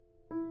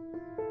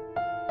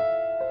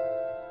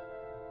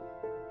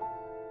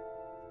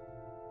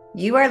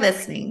You are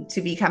listening to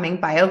Becoming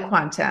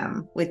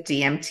BioQuantum with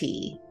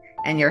DMT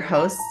and your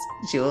hosts,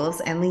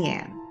 Jewels and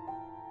Leanne.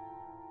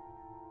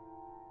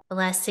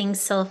 Blessings,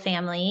 soul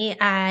family.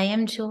 I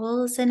am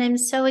Jewels, and I'm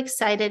so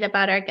excited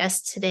about our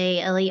guest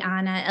today,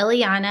 Illeana.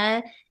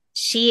 Illeana,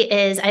 she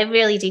is, I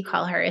really do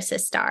call her a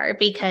sister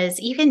because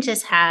you can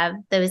just have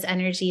those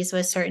energies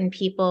with certain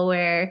people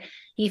where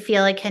you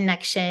feel a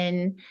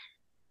connection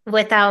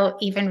without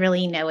even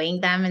really knowing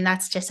them. And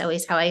that's just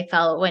always how I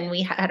felt when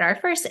we had our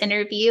first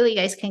interview. You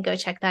guys can go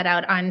check that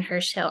out on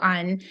her show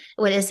on,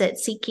 what is it,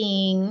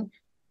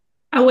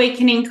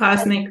 Awakening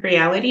Cosmic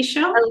Reality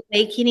Show.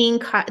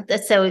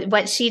 So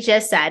what she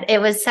just said,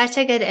 it was such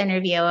a good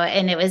interview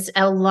and it was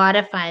a lot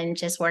of fun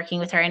just working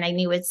with her. And I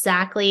knew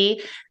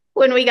exactly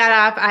when we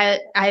got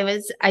off,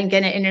 I'm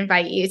going to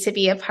invite you to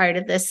be a part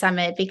of this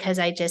summit because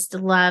I just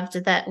loved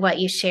what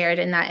you shared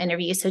in that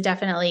interview. So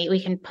definitely we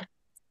can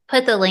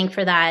put the link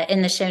for that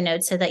in the show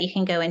notes so that you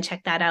can go and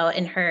check that out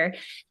in her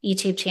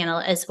YouTube channel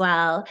as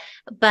well.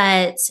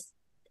 But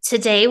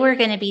today we're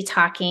going to be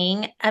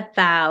talking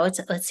about,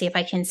 let's see if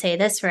I can say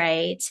this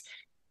right,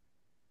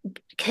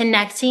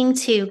 connecting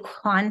to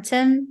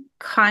quantum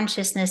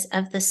consciousness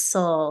of the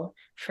soul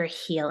for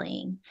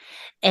healing.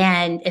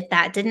 And if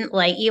that didn't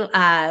light you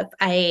up,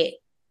 I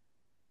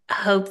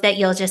hope that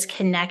you'll just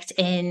connect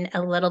in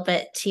a little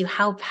bit to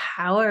how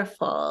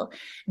powerful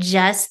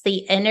just the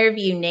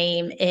interview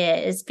name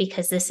is,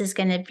 because this is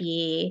going to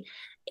be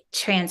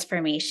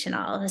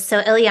transformational.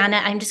 So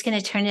Illeana, I'm just going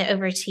to turn it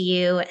over to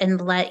you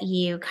and let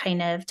you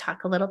kind of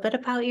talk a little bit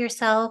about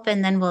yourself,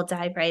 and then we'll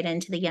dive right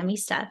into the yummy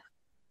stuff.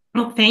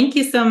 Well, thank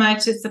you so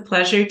much. It's a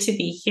pleasure to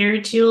be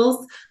here,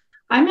 Jules.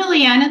 I'm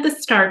Illeana, the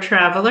Star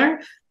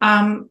Traveler.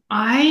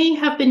 I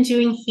have been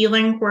doing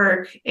healing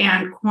work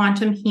and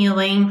quantum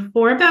healing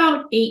for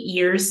about 8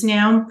 years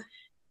now.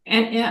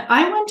 And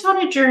I went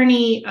on a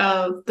journey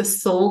of the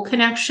soul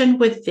connection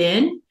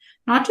within,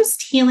 not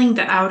just healing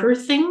the outer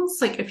things.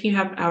 Like if you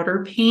have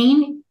outer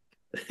pain,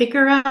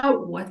 figure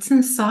out what's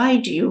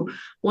inside you,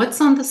 what's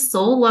on the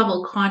soul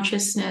level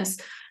consciousness.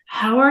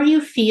 How are you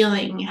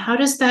feeling? How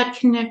does that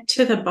connect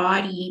to the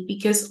body?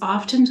 Because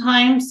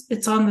oftentimes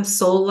it's on the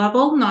soul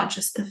level, not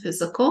just the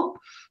physical.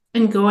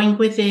 And going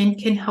within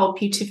can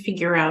help you to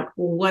figure out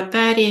what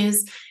that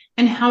is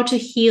and how to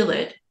heal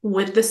it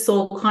with the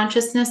soul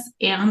consciousness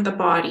and the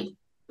body,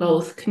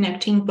 both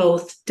connecting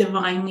both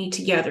divinely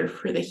together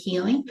for the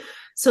healing.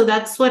 So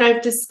that's what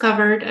I've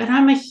discovered. And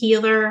I'm a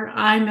healer,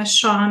 I'm a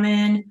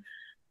shaman,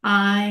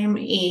 I'm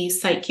a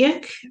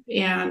psychic,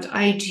 and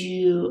I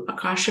do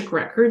Akashic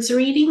Records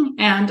reading,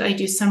 and I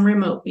do some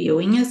remote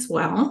viewing as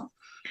well.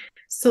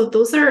 So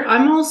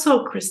I'm also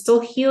a crystal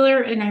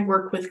healer, and I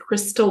work with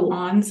crystal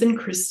wands and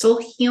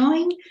crystal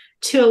healing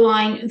to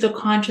align the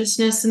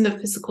consciousness and the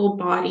physical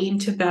body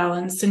into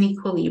balance and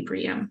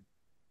equilibrium.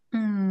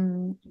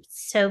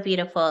 So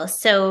beautiful.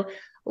 So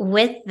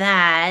with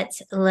that,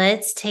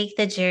 let's take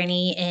the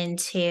journey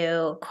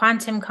into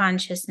quantum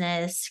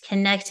consciousness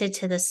connected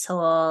to the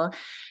soul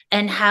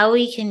and how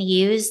we can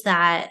use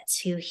that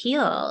to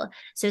heal.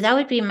 So that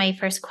would be my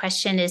first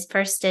question is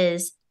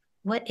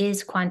what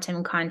is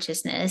quantum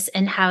consciousness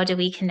and how do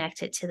we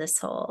connect it to the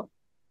soul?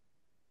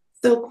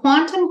 So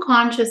quantum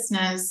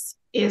consciousness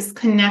is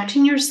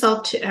connecting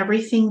yourself to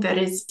everything that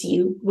is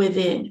you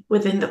within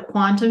the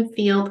quantum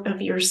field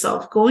of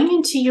yourself, going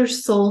into your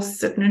soul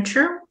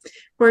signature,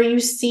 where you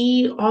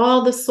see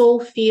all the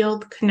soul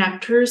field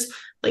connectors.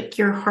 Like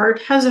your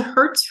heart has a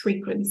Hertz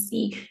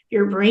frequency,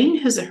 your brain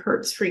has a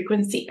Hertz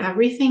frequency,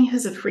 everything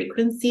has a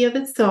frequency of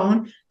its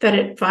own that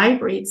it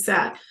vibrates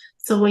at.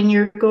 So when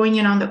you're going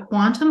in on the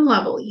quantum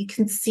level, you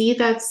can see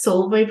that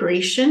soul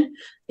vibration.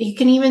 You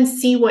can even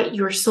see what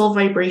your soul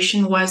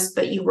vibration was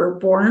that you were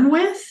born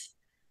with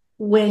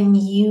when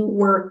you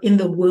were in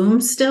the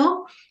womb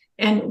still,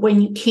 and when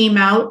you came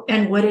out,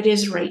 and what it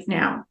is right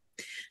now.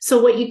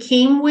 So what you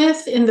came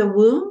with in the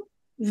womb,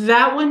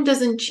 that one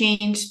doesn't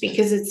change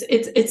because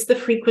it's the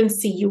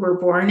frequency you were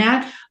born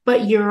at,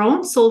 but your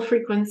own soul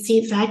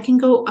frequency, that can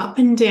go up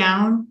and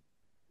down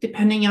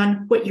depending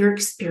on what you're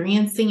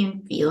experiencing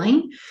and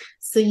feeling.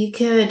 So you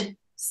could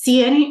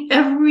see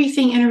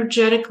everything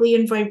energetically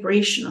and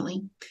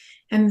vibrationally.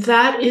 And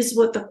that is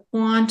what the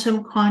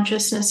quantum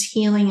consciousness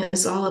healing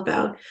is all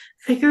about.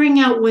 Figuring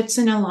out what's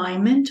in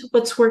alignment,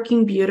 what's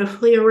working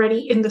beautifully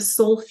already in the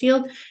soul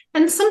field.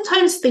 And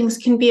sometimes things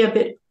can be a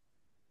bit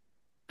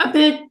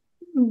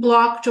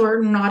blocked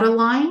or not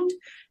aligned.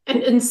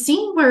 And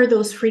seeing where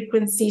those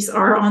frequencies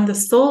are on the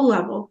soul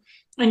level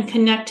and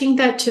connecting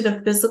that to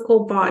the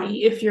physical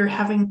body. If you're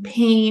having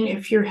pain,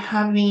 if you're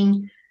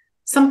having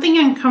something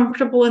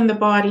uncomfortable in the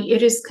body,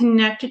 it is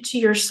connected to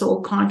your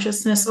soul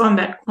consciousness on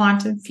that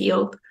quantum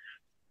field.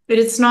 But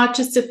it's not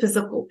just a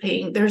physical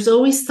pain. There's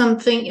always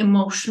something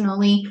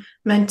emotionally,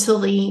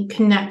 mentally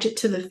connected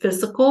to the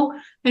physical,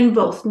 and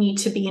both need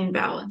to be in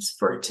balance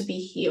for it to be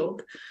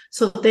healed.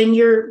 So then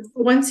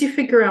once you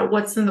figure out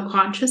what's in the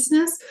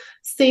consciousness,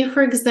 say,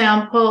 for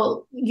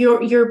example,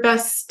 your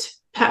best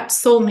pet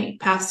soulmate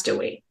passed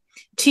away.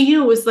 to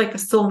you it was like a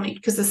soulmate,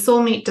 because a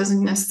soulmate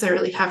doesn't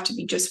necessarily have to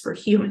be just for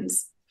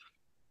humans.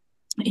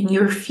 And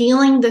you're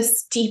feeling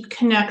this deep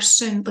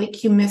connection,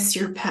 like you miss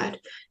your pet.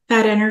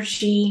 That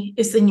energy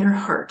is in your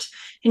heart,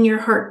 and your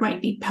heart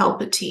might be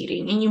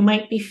palpitating, and you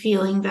might be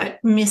feeling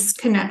that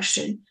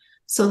misconnection.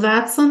 So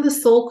that's on the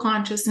soul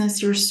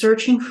consciousness. You're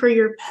searching for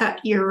your pet.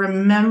 You're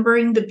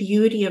remembering the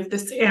beauty of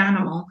this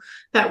animal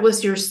that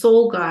was your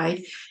soul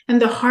guide.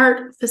 And the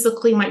heart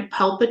physically might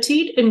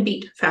palpitate and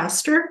beat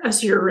faster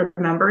as you're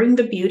remembering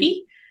the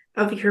beauty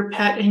of your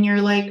pet. And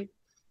you're like,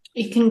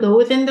 you can go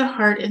within the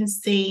heart and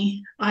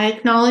say, I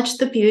acknowledge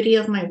the beauty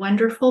of my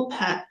wonderful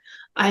pet.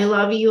 I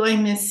love you. I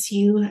miss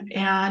you.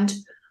 And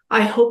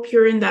I hope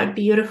you're in that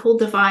beautiful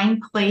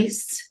divine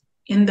place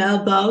in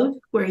the above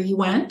where you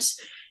went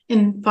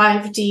in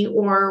 5D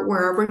or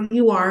wherever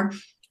you are.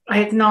 I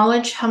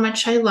acknowledge how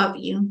much I love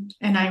you.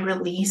 And I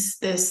release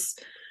this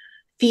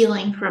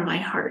feeling from my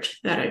heart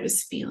that I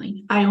was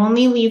feeling. I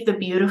only leave the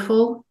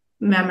beautiful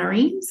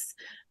memories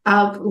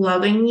of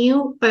loving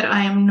you, but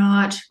I am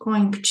not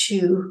going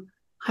to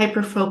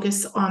hyper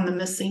focus on the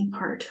missing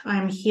part.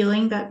 I'm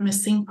healing that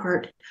missing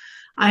part.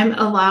 I'm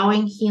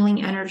allowing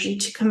healing energy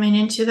to come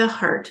into the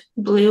heart,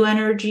 blue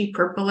energy,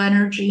 purple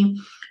energy.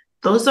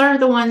 Those are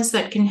the ones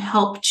that can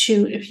help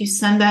to, if you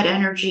send that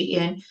energy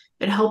in,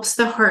 it helps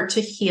the heart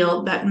to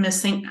heal that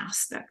missing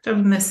aspect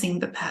of missing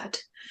the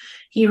pet.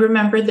 You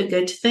remember the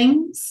good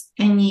things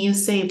and you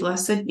say,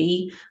 blessed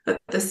be, let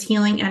this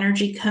healing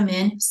energy come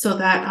in so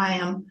that I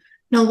am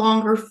no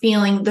longer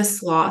feeling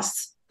this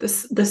loss,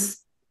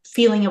 this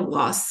feeling of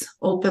loss,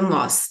 open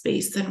loss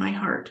space in my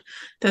heart,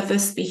 that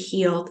this be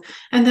healed,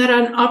 and that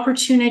an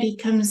opportunity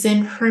comes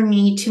in for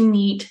me to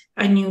meet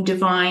a new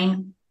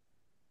divine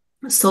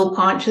soul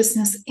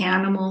consciousness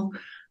animal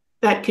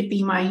that could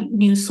be my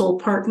new soul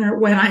partner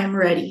when I am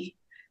ready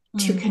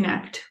to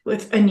connect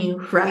with a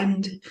new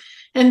friend.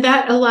 And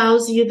that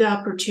allows you the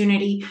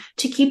opportunity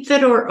to keep the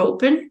door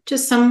open to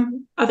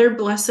some other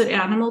blessed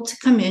animal to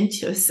come in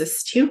to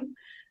assist you.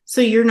 So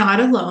you're not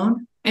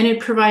alone, and it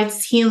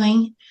provides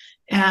healing,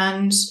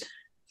 and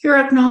you're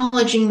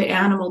acknowledging the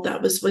animal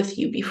that was with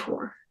you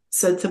before.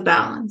 So it's a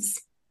balance.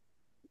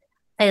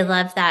 I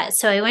love that.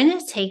 So I want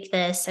to take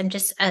this.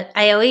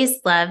 I always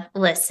love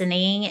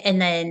listening, and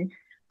then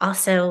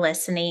also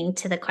listening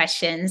to the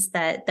questions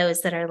that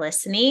those that are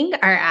listening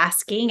are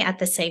asking at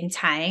the same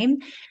time.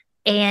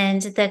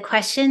 And the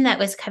question that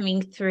was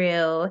coming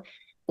through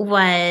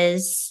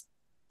was,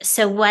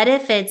 so what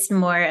if it's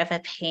more of a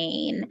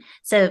pain?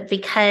 So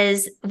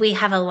because we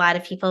have a lot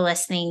of people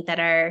listening that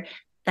are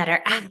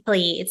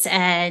athletes,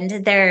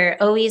 and they're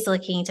always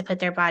looking to put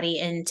their body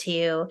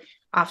into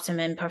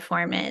optimum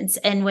performance.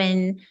 And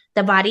when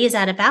the body is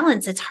out of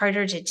balance, it's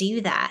harder to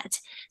do that.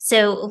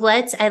 So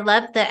I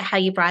love how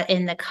you brought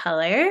in the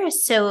color.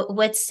 So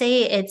let's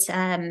say it's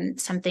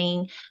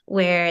something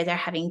where they're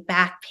having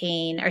back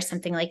pain or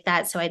something like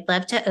that. So I'd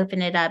love to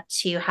open it up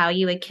to how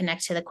you would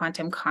connect to the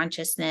quantum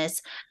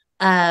consciousness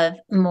of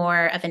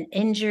more of an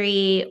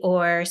injury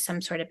or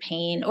some sort of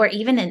pain or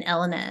even an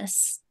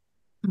illness.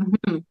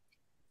 Mm-hmm.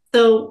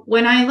 So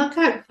when I look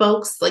at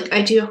folks, like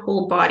I do a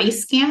whole body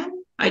scan,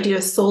 I do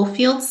a soul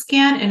field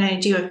scan, and I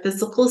do a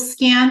physical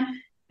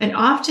scan. And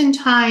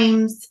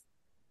oftentimes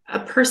a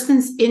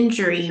person's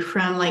injury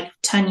from like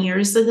 10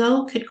 years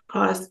ago could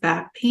cause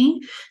back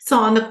pain. So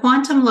on the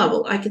quantum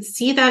level, I could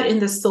see that in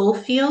the soul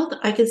field.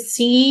 I could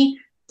see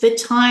the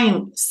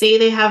time, say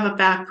they have a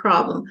back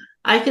problem.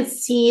 I could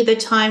see the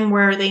time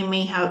where they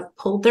may have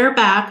pulled their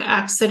back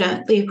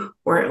accidentally,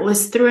 or it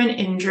was through an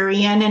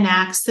injury and an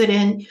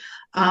accident,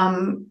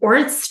 or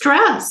it's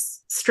stress.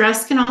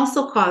 Stress can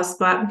also cause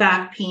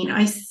back pain.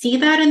 I see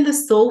that in the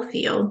soul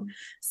field.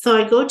 So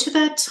I go to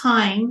that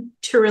time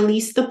to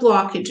release the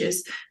blockages,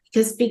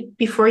 because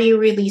before you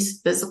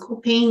release physical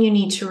pain, you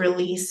need to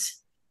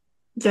release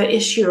the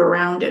issue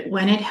around it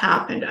when it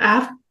happened.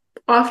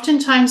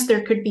 Oftentimes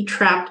there could be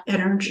trapped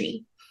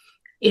energy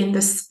in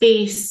the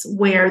space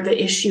where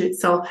the issue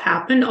itself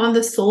happened on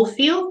the soul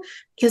field,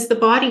 because the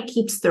body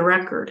keeps the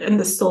record and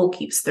the soul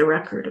keeps the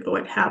record of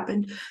what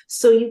happened.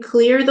 So you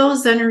clear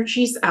those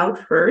energies out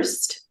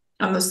first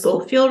on the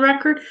soul field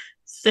record,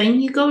 then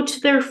you go to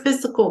their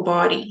physical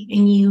body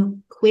and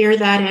you clear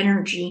that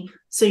energy.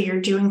 So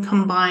you're doing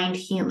combined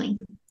healing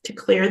to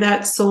clear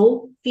that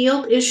soul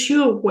field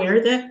issue of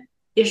where the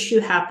issue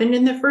happened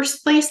in the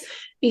first place,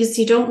 because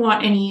you don't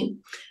want any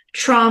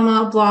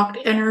trauma, blocked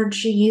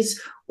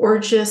energies, or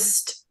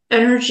just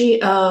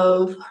energy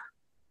of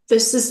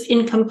this is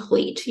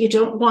incomplete. You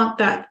don't want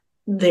that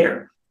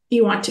there.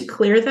 You want to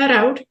clear that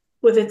out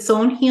with its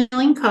own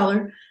healing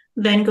color,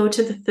 then go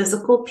to the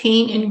physical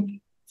pain and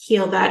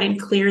heal that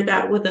and clear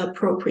that with the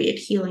appropriate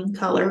healing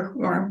color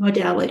or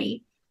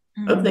modality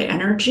of the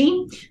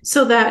energy,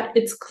 so that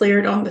it's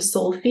cleared on the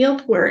soul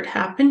field where it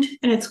happened,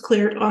 and it's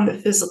cleared on the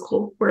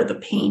physical where the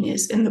pain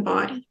is in the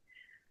body.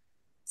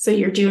 So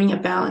you're doing a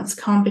balanced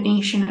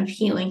combination of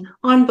healing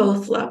on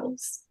both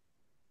levels.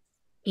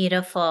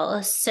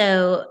 Beautiful.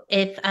 So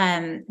if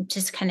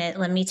just kind of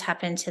let me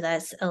tap into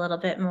this a little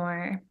bit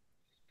more.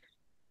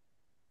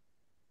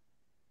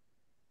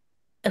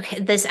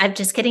 okay, I'm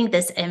just getting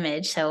this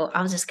image, so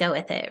I'll just go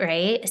with it,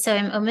 right? So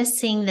I'm almost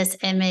seeing this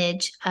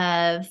image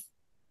of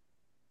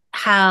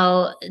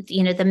how,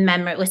 the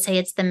memory, let's say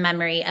it's the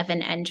memory of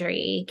an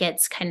injury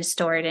gets kind of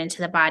stored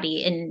into the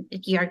body, and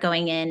you're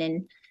going in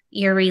and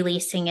you're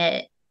releasing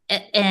it.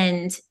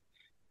 And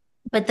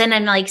but then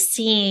I'm like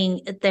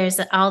seeing there's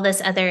all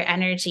this other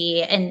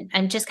energy, and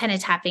I'm just kind of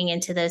tapping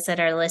into those that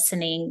are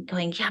listening,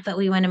 going, yeah, but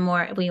we want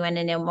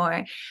to know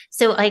more.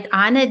 So, like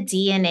on a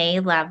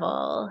DNA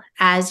level,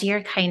 as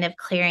you're kind of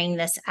clearing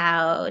this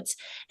out,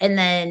 and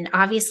then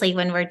obviously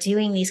when we're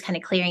doing these kind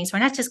of clearings, we're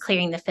not just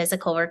clearing the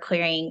physical, we're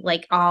clearing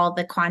like all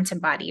the quantum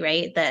body,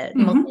 right? The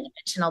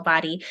multidimensional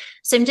body.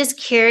 So I'm just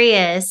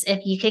curious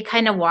if you could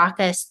kind of walk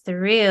us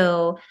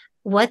through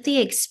what the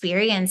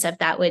experience of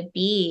that would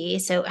be.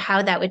 So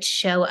how that would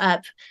show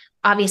up.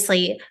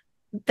 Obviously,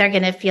 they're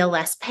going to feel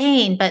less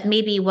pain, but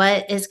maybe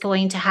what is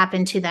going to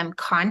happen to them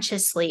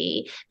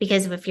consciously,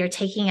 because if you're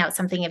taking out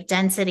something of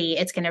density,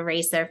 it's going to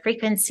raise their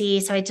frequency.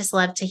 So I just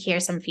love to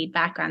hear some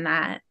feedback on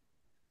that.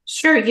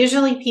 Sure.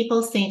 Usually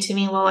people say to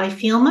me, well, I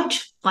feel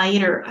much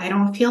lighter. I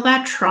don't feel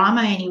that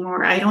trauma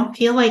anymore. I don't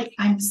feel like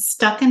I'm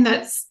stuck in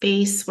that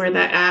space where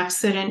that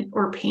accident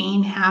or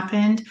pain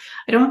happened.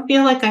 I don't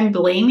feel like I'm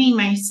blaming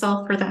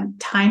myself for that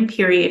time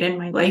period in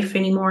my life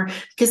anymore,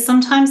 because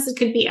sometimes it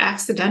could be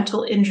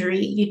accidental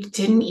injury you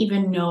didn't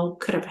even know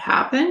could have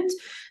happened.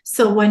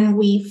 So when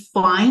we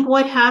find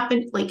what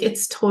happened, like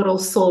it's total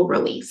soul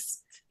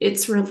release.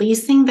 It's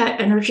releasing that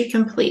energy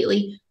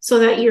completely so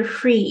that you're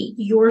free.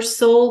 Your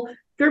soul,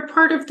 you're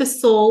part of the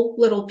soul,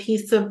 little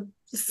piece of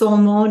soul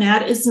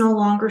monad is no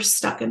longer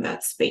stuck in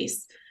that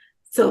space.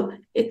 So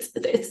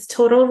it's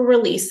total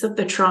release of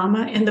the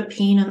trauma and the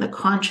pain and the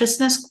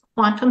consciousness,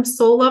 quantum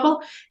soul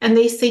level. And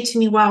they say to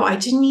me, wow, I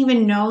didn't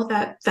even know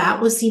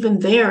that was even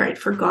there. I'd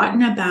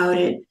forgotten about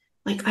it.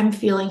 Like, I'm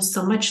feeling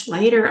so much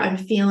lighter. I'm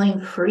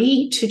feeling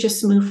free to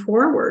just move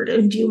forward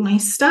and do my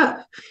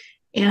stuff.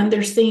 And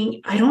they're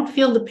saying, I don't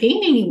feel the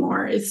pain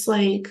anymore. It's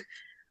like,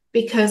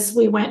 because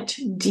we went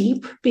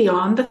deep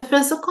beyond the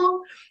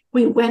physical,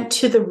 we went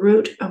to the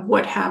root of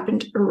what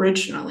happened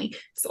originally.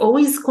 It's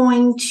always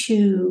going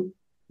to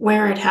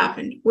where it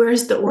happened. Where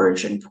is the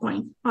origin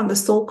point? On the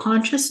soul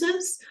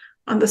consciousness,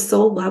 on the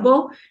soul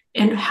level,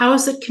 and how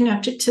is it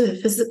connected to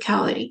the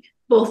physicality?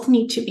 Both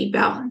need to be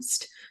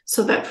balanced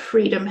so that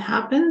freedom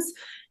happens.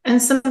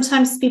 And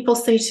sometimes people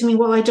say to me,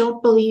 well, I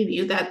don't believe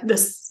you that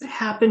this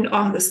happened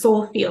on the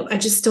soul field. I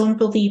just don't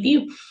believe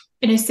you.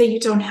 And I say, you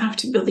don't have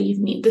to believe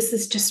me. This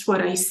is just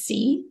what I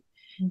see.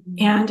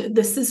 Mm-hmm. And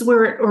this is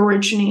where it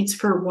originates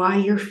for why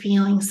you're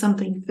feeling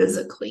something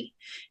physically.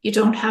 You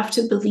don't have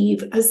to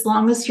believe, as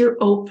long as you're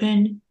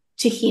open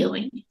to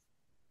healing,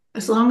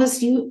 as long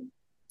as you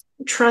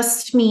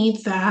trust me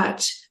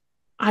that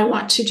I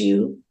want to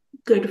do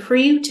good for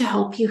you to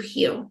help you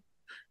heal,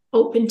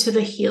 open to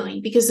the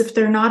healing. Because if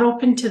they're not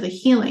open to the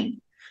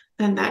healing,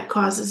 then that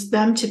causes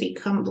them to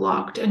become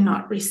blocked and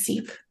not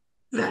receive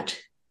that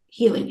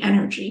healing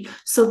energy.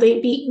 So they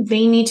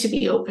need to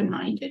be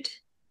open-minded.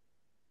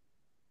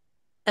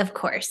 Of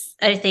course.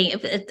 I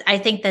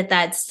think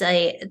that's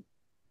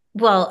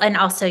well, and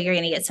also you're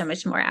going to get so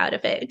much more out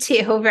of it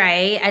too,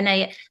 right? And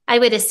I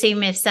would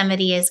assume if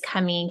somebody is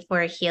coming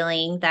for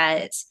healing,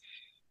 that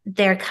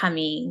they're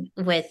coming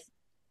with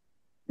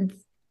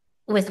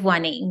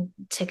wanting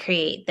to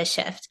create the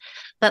shift.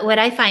 But what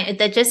I find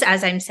that, just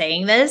as I'm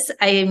saying this,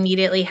 I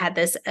immediately had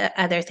this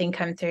other thing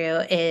come through,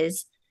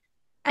 is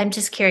I'm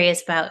just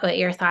curious about what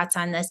your thoughts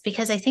on this,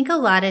 because I think a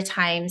lot of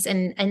times,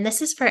 and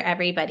this is for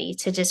everybody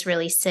to just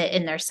really sit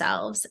in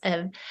themselves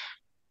of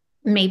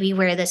maybe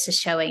where this is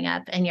showing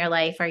up in your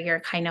life, or you're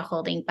kind of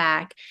holding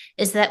back,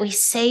 is that we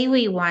say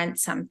we want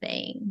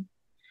something,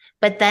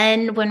 but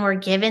then when we're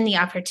given the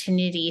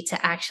opportunity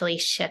to actually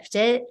shift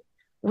it,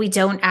 we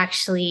don't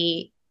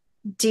actually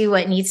do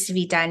what needs to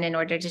be done in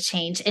order to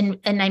change. And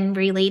I'm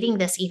relating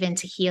this even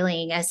to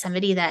healing, as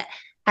somebody that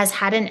has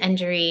had an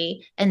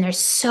injury and they're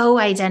so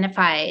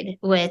identified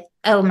with,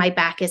 oh, my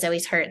back is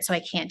always hurt, so I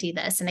can't do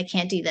this and I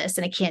can't do this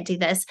and I can't do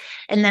this.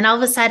 And then all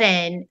of a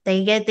sudden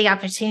they get the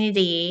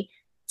opportunity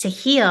to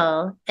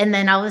heal. And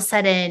then all of a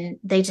sudden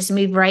they just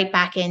move right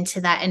back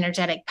into that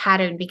energetic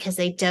pattern, because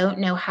they don't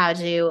know how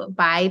to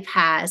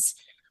bypass,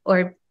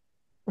 or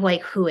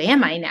like, who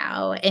am I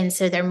now? And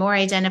so they're more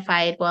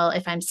identified, well,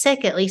 if I'm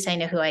sick, at least I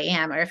know who I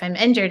am. Or if I'm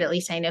injured, at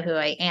least I know who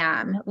I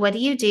am. What do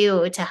you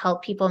do to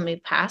help people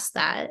move past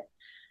that?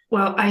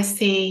 Well, I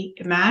say,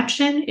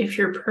 imagine if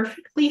you're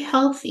perfectly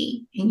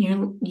healthy and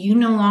you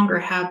no longer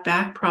have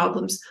back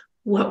problems,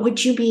 what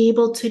would you be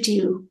able to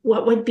do?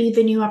 What would be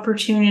the new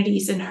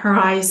opportunities and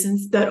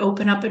horizons that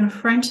open up in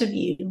front of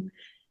you,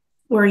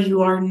 where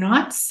you are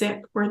not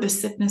sick, where the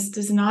sickness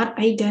does not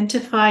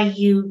identify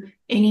you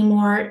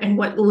anymore and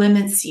what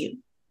limits you?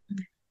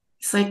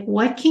 It's like,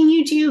 what can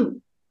you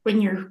do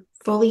when you're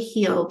fully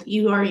healed?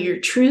 You are your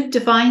true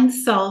divine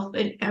self,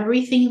 and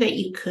everything that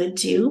you could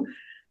do.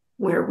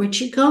 Where would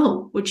you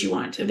go? Would you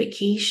want a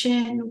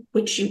vacation?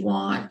 Would you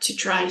want to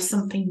try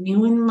something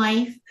new in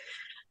life?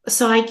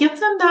 So I give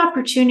them the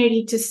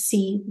opportunity to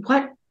see,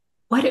 what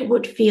what it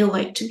would feel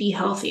like to be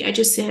healthy. I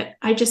just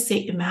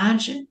say,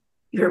 imagine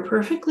you're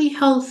perfectly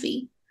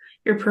healthy.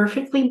 You're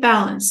perfectly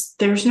balanced.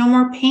 There's no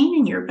more pain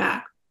in your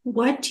back.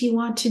 What do you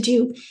want to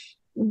do?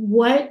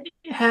 What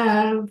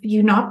have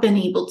you not been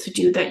able to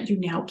do that you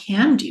now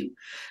can do?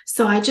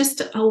 So I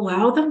just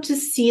allow them to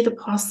see the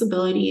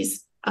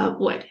possibilities of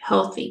what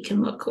healthy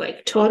can look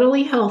like,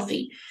 totally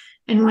healthy.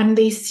 And when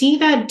they see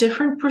that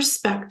different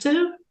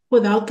perspective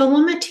without the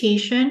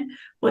limitation,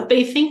 what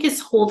they think is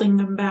holding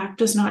them back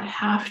does not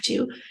have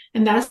to.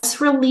 And that's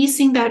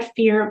releasing that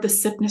fear of the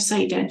sickness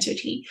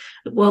identity.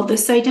 Well,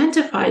 this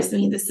identifies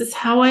me. This is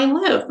how I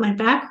live. My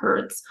back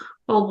hurts.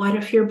 Well, what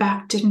if your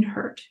back didn't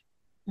hurt?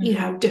 You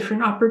have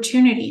different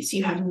opportunities.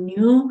 You have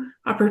new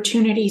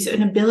opportunities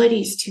and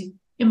abilities to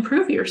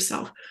improve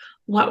yourself.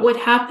 What would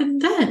happen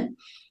then?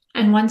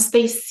 And once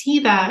they see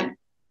that,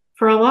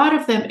 for a lot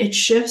of them, it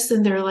shifts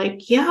and they're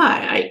like,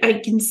 yeah,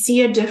 I can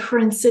see a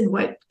difference in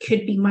what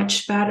could be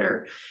much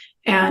better.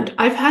 And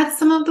I've had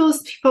some of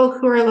those people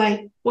who are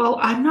like, well,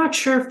 I'm not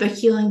sure if the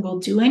healing will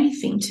do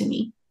anything to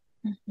me,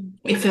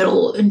 if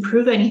it'll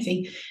improve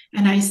anything.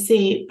 And I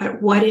say,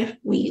 but what if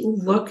we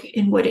look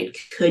in what it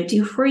could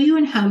do for you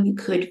and how you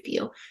could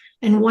feel?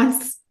 And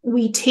once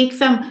we take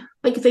them,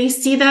 like they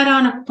see that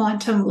on a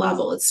quantum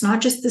level, it's not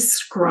just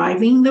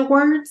describing the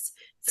words,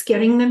 it's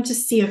getting them to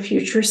see a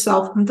future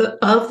self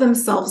of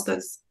themselves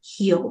that's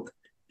healed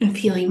and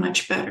feeling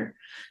much better.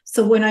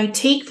 So when I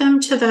take them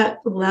to that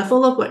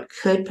level of what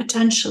could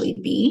potentially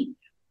be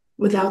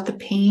without the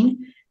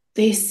pain,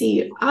 they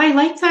see, I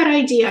like that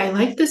idea. I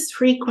like this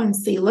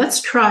frequency.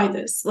 Let's try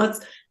this.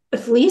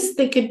 At least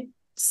they could,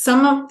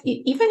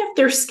 even if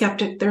they're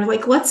skeptic, they're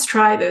like, let's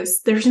try this.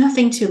 There's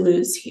nothing to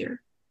lose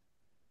here.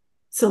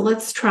 So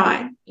let's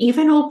try.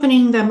 Even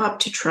opening them up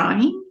to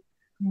trying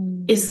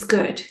is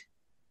good.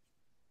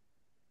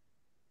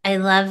 I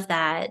love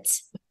that.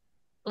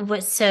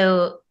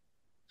 So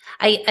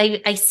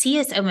I see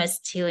us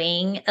almost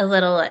doing a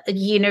little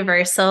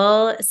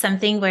universal,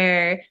 something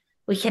where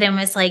we could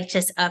almost like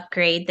just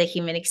upgrade the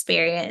human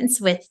experience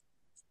with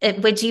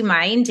it. Would you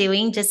mind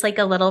doing just like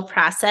a little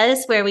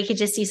process where we could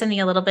just do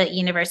something a little bit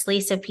universally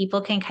so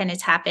people can kind of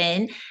tap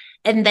in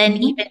and then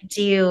even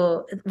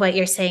do what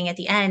you're saying at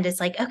the end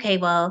is like, okay,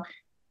 well,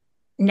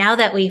 now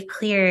that we've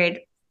cleared,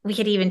 we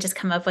could even just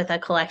come up with a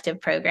collective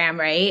program,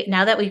 right?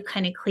 Now that we've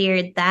kind of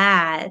cleared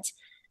that,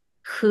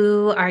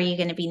 who are you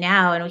going to be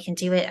now? And we can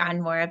do it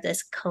on more of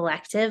this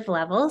collective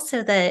level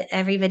so that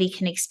everybody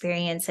can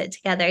experience it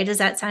together. Does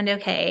that sound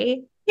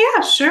okay? Yeah,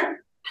 sure.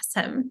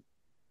 Awesome.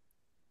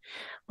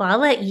 Well, I'll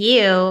let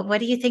you. What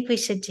do you think we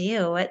should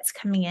do? What's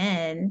coming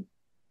in?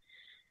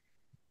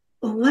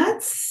 Well,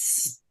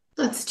 let's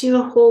do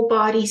a whole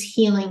body's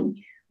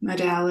healing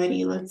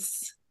modality.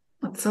 Let's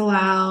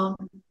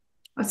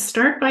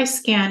start by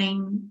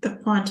scanning the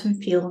quantum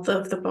field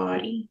of the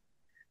body.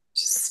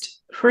 Just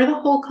for the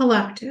whole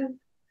collective,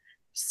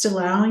 just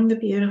allowing the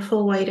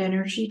beautiful white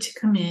energy to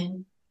come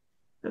in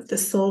of the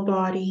soul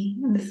body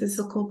and the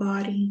physical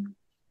body,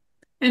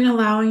 and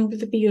allowing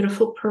the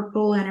beautiful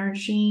purple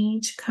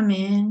energy to come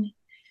in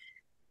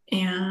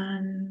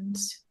and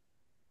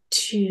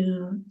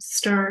to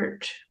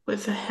start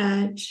with the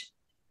head,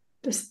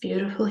 this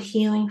beautiful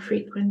healing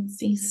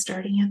frequency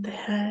starting at the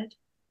head,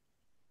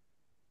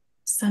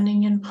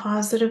 sending in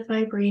positive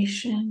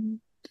vibration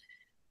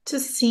to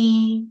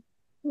see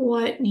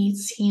what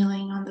needs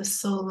healing on the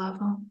soul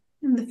level,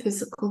 in the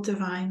physical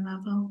divine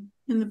level,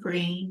 in the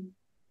brain.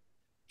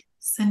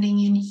 Sending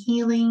in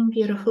healing,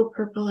 beautiful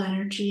purple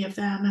energy of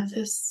the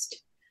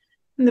amethyst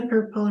and the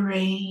purple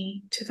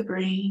ray to the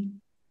brain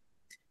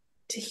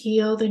to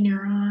heal the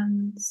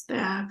neurons, the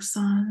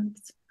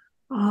axons,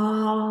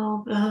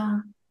 all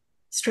the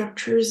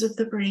structures of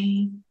the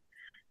brain,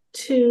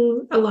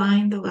 to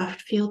align the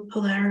left field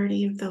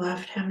polarity of the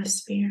left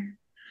hemisphere,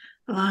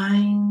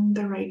 align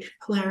the right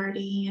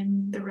polarity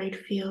and the right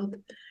field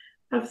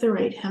of the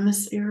right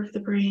hemisphere of the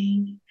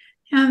brain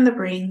and the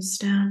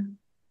brainstem,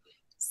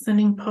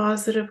 sending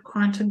positive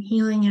quantum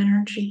healing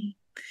energy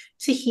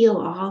to heal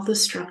all the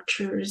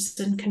structures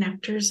and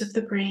connectors of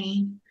the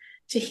brain,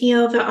 to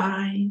heal the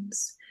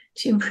eyes,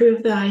 to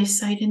improve the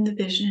eyesight and the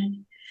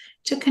vision,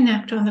 to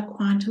connect on the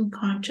quantum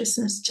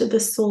consciousness to the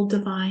soul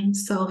divine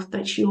self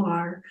that you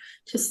are,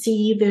 to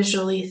see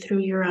visually through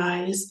your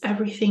eyes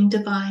everything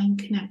divine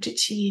connected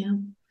to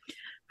you,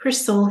 for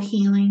soul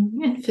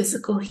healing and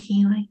physical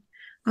healing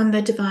on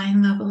the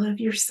divine level of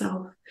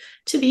yourself,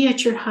 to be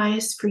at your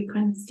highest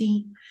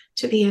frequency,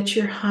 to be at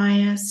your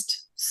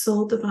highest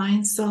soul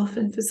divine self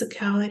and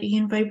physicality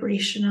and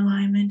vibration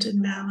alignment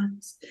and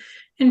balance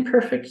and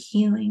perfect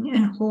healing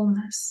and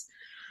wholeness.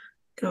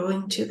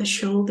 Going to the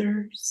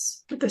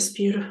shoulders with this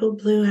beautiful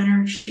blue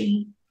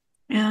energy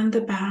and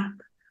the back,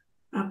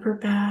 upper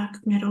back,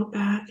 middle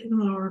back, and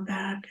lower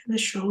back, and the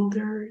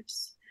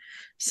shoulders,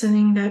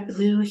 sending that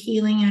blue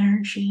healing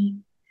energy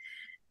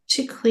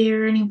to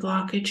clear any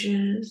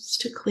blockages,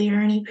 to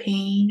clear any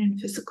pain and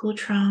physical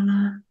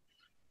trauma,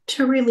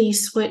 to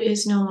release what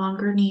is no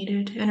longer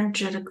needed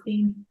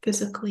energetically,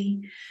 physically,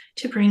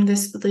 to bring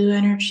this blue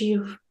energy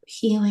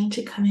healing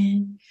to come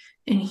in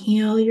and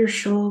heal your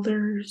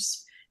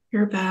shoulders,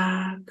 your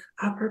back,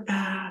 upper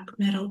back,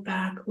 middle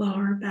back,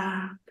 lower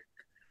back.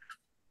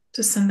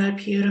 To send that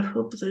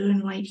beautiful blue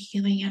and white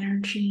healing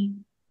energy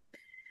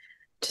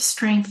to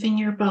strengthen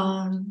your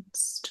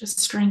bones, to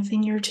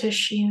strengthen your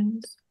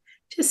tissues,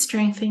 to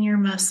strengthen your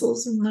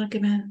muscles and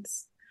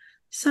ligaments,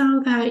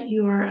 so that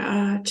you are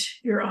at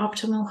your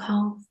optimal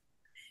health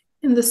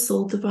in the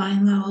soul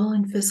divine level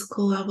and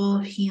physical level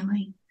of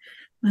healing.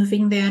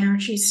 Moving the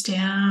energies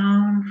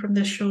down from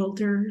the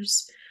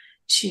shoulders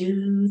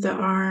to the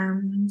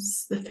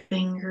arms, the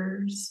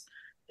fingers,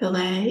 the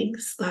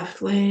legs,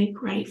 left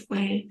leg,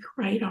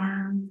 right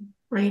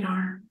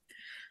arm,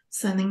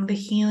 sending the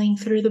healing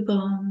through the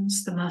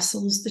bones, the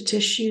muscles, the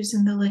tissues,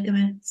 and the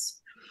ligaments,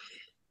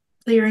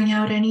 clearing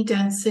out any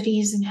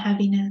densities and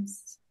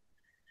heaviness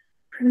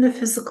from the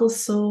physical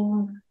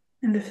soul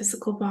and the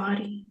physical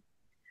body.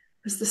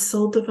 As the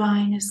soul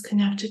divine is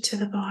connected to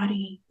the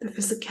body, the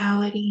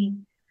physicality,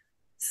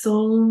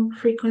 soul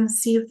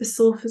frequency of the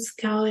soul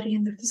physicality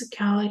and the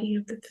physicality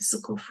of the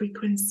physical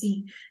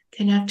frequency,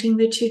 connecting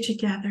the two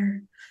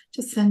together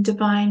to send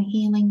divine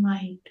healing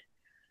light,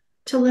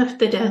 to lift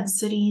the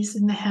densities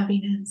and the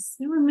heaviness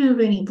and remove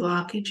any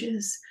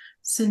blockages,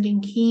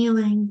 sending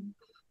healing,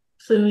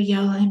 blue,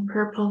 yellow, and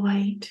purple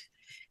light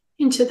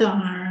into the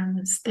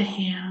arms, the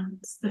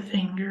hands, the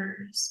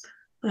fingers,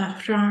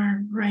 left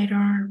arm,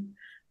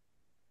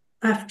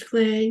 left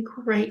leg,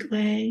 right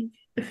leg,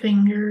 the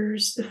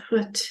fingers, the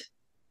foot,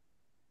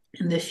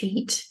 and the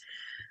feet,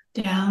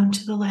 down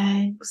to the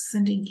legs,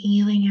 sending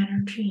healing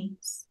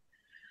energies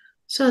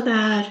so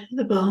that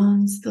the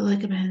bones, the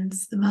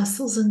ligaments, the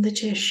muscles, and the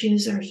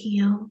tissues are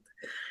healed,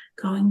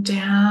 going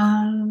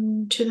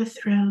down to the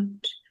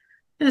throat,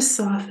 the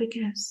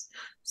esophagus,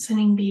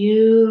 sending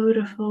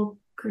beautiful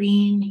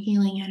green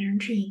healing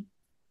energy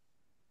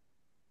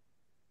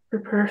for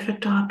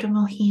perfect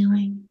optimal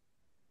healing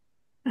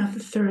of the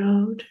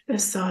throat, the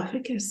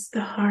esophagus,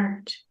 the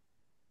heart,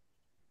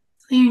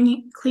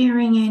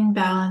 clearing and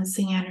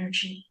balancing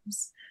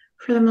energies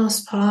for the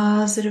most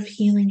positive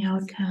healing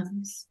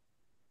outcomes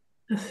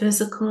of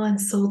physical and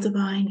soul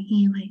divine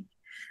healing,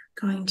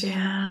 going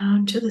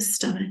down to the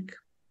stomach,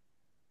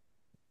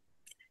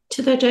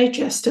 to the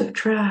digestive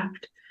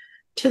tract,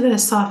 to the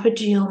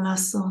esophageal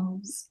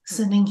muscles,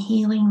 sending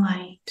healing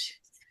light,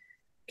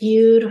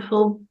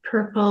 beautiful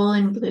purple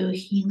and blue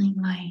healing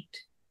light,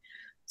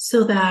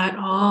 so that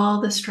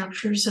all the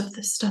structures of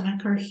the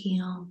stomach are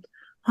healed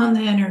on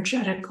the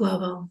energetic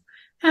level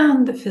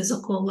and the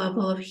physical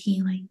level of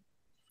healing,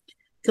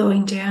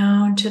 going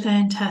down to the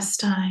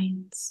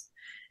intestines,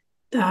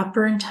 the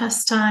upper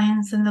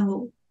intestines and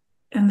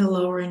the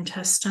lower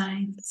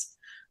intestines,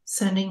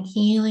 sending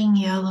healing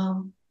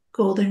yellow,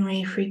 golden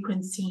ray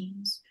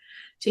frequencies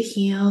to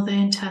heal the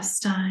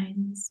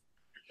intestines,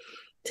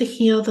 to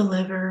heal the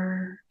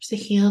liver, to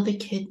heal the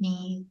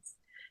kidneys,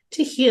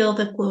 to heal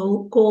the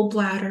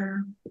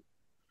gallbladder,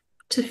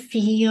 to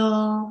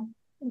feel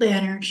the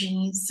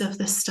energies of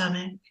the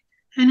stomach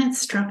and its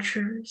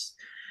structures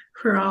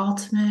for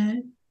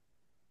ultimate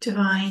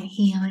divine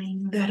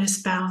healing that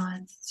is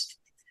balanced,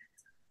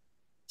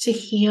 to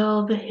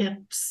heal the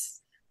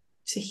hips,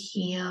 to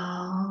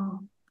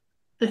heal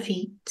the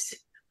feet,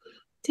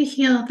 to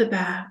heal the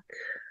back,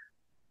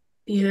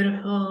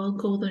 beautiful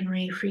golden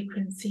ray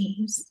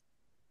frequencies,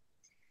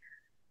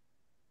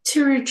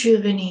 to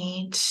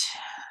rejuvenate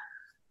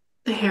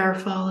the hair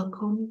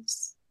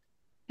follicles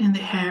and the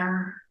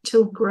hair,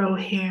 to grow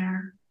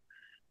hair,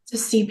 to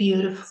see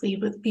beautifully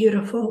with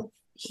beautiful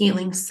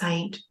healing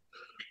sight,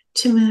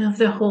 to move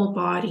the whole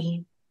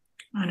body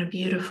on a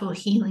beautiful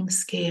healing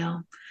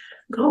scale,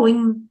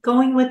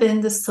 going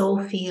within the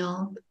soul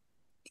field,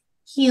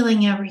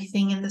 healing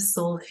everything in the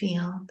soul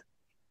field,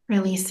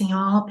 releasing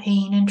all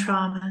pain and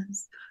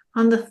traumas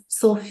on the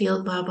soul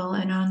field level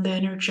and on the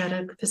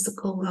energetic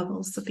physical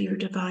levels of your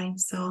divine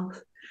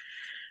self,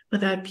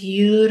 with that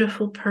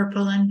beautiful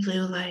purple and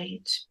blue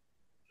light,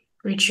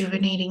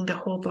 rejuvenating the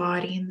whole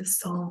body and the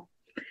soul,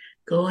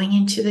 going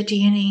into the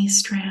DNA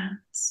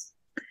strands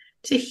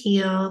to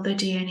heal the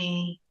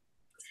DNA,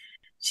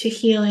 to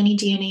heal any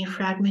DNA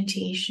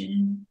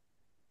fragmentation,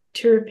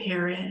 to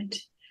repair it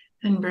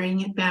and bring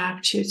it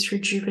back to its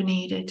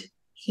rejuvenated,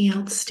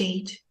 healed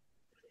state.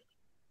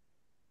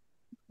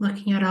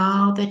 Looking at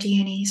all the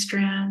DNA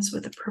strands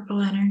with the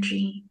purple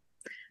energy,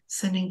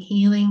 sending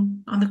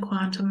healing on the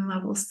quantum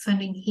level,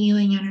 sending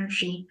healing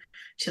energy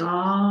to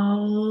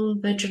all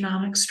the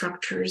genomic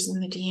structures in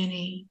the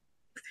DNA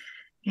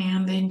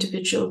and the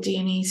individual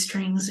DNA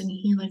strings and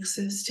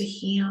helixes to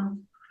heal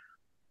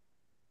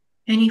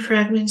any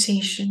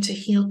fragmentation, to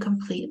heal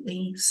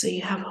completely so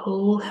you have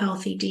whole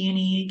healthy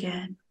DNA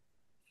again,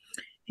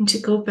 and to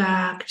go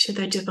back to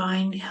the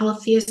divine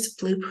healthiest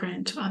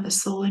blueprint on the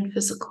soul and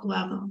physical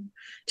level,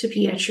 to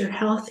be at your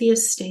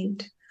healthiest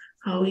state,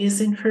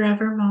 always and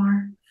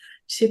forevermore,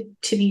 to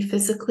be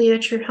physically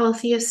at your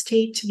healthiest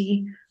state, to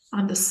be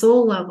on the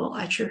soul level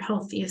at your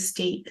healthiest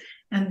state,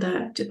 and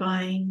the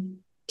divine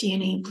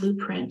DNA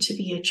blueprint to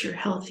be at your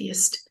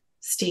healthiest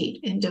state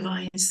in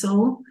divine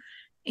soul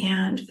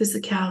and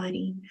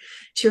physicality,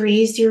 to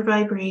raise your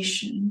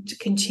vibration, to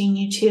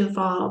continue to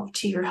evolve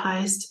to your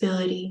highest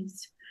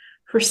abilities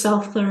for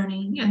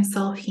self-learning and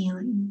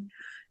self-healing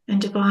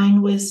and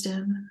divine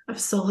wisdom of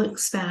soul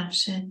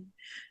expansion,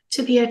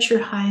 to be at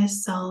your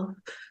highest self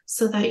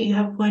so that you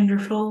have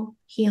wonderful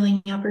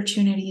healing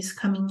opportunities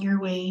coming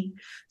your way,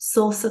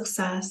 soul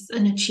success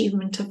and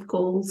achievement of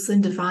goals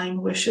and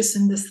divine wishes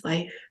in this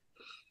life,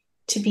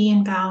 to be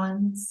in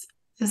balance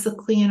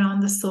physically and on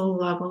the soul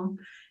level,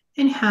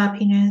 in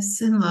happiness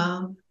and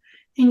love,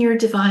 in your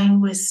divine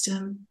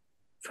wisdom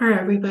for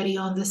everybody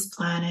on this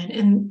planet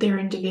and their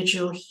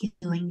individual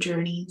healing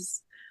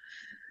journeys,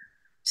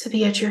 to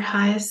be at your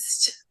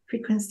highest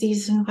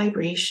frequencies and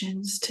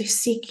vibrations, to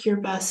seek your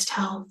best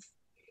health,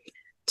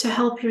 to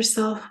help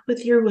yourself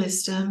with your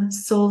wisdom,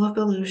 soul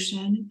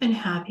evolution, and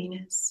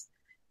happiness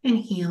and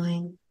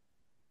healing,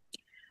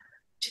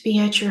 to be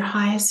at your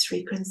highest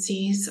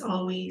frequencies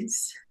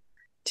always,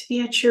 to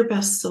be at your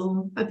best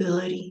soul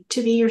ability,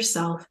 to be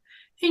yourself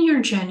and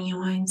your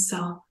genuine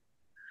self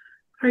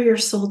for your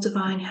soul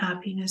divine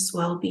happiness,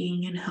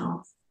 well-being, and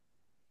health.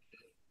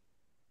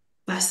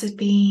 Blessed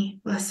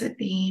be, blessed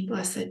be,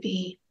 blessed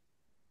be.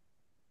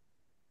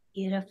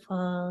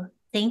 Beautiful.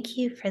 Thank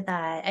you for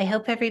that. I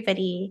hope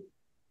everybody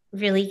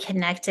really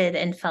connected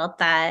and felt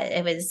that.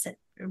 It was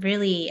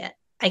really,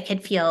 I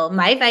could feel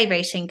my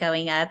vibration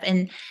going up,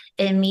 and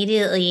it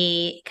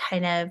immediately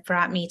kind of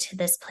brought me to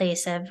this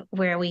place of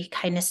where we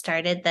kind of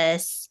started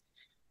this,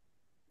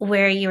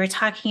 where you were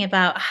talking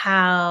about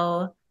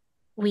how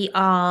we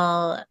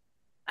all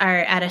are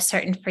at a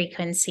certain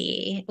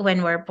frequency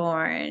when we're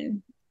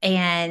born.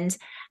 And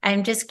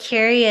I'm just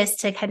curious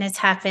to kind of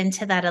tap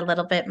into that a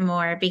little bit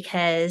more,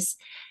 because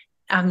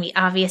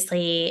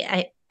obviously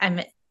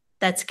I'm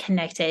that's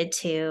connected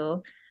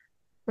to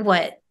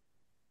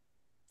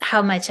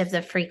how much of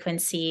the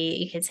frequency,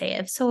 you could say,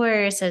 of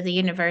source or the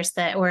universe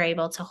that we're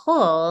able to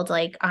hold,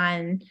 like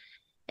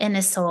in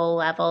a soul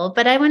level.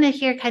 But I want to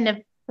hear kind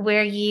of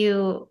what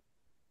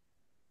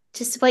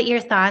your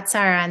thoughts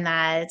are on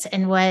that,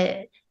 and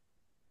why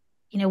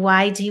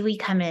do we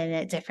come in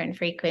at different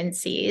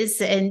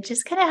frequencies, and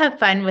just kind of have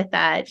fun with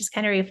that. Just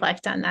kind of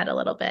reflect on that a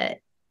little bit.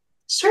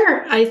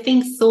 Sure. I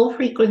think soul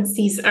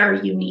frequencies are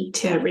unique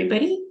to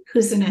everybody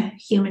who's in a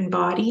human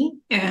body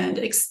and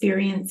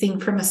experiencing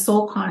from a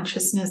soul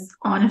consciousness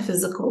on a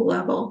physical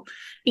level,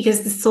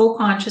 because the soul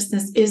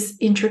consciousness is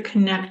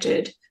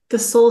interconnected. The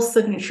soul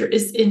signature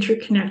is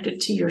interconnected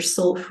to your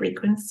soul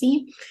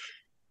frequency.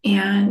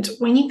 And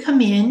when you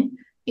come in,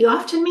 you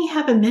often may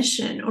have a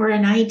mission or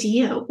an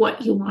idea of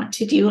what you want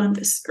to do on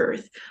this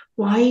earth,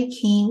 why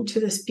you came to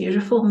this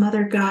beautiful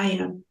Mother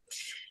Gaia,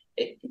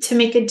 to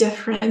make a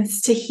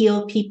difference, to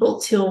heal people,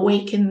 to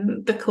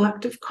awaken the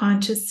collective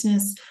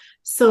consciousness.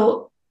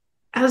 So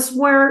as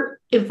we're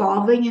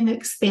evolving and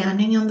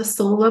expanding on the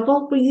soul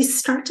level, we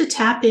start to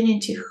tap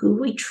into who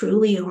we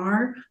truly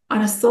are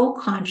on a soul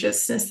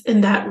consciousness,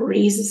 and that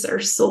raises our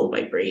soul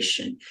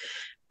vibration.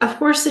 Of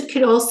course, it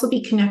could also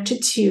be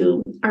connected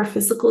to our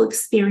physical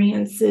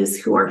experiences,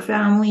 who our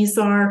families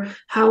are,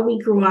 how we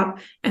grew up,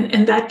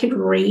 and that could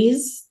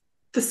raise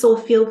the soul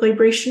field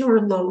vibration or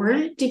lower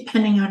it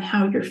depending on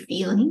how you're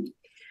feeling.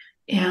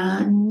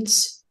 And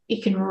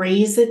you can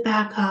raise it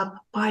back up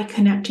by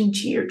connecting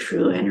to your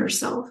true inner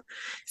self,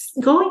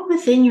 going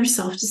within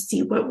yourself to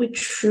see what would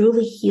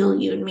truly heal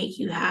you and make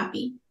you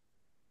happy.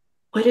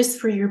 What is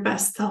for your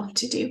best self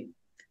to do?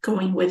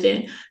 Going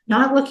within,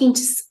 not looking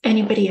to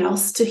anybody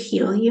else to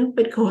heal you,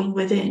 but going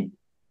within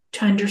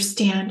to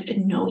understand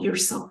and know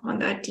yourself on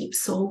that deep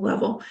soul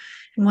level.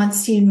 And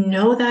once you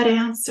know that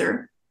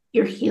answer,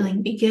 your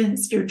healing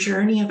begins, your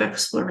journey of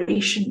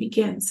exploration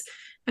begins,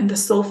 and the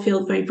soul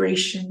field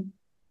vibration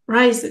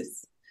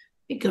rises.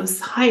 It goes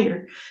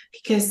higher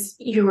because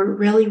you are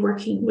really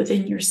working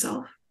within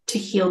yourself to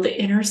heal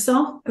the inner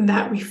self, and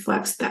that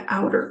reflects the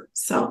outer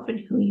self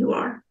and who you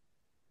are.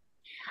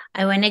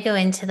 I want to go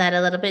into that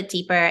a little bit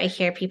deeper. I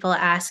hear people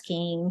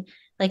asking,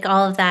 like,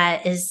 all of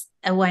that is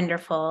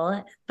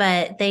wonderful,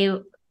 but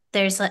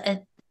there's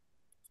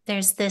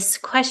this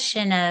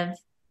question of,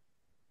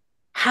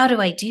 how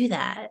do I do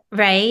that?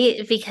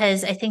 Right?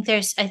 Because I think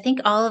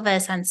all of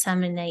us on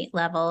some innate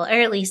level,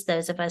 or at least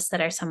those of us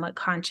that are somewhat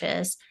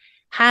conscious,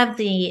 have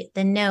the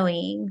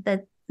knowing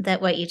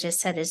that what you just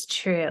said is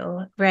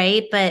true,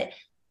 right? But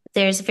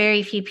there's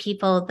very few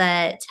people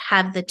that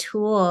have the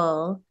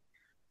tool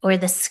or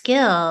the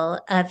skill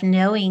of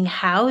knowing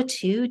how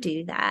to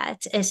do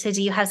that. So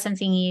do you have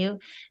something you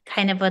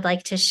kind of would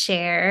like to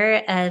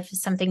share, of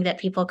something that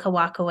people could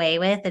walk away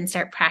with and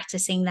start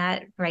practicing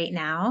that right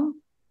now?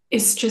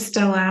 It's just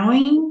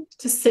allowing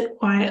to sit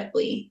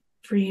quietly,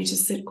 for you to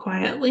sit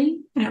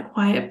quietly in a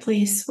quiet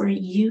place where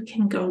you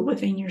can go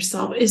within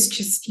yourself. Is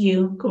just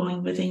you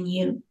going within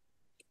you,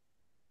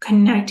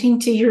 connecting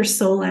to your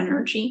soul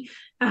energy,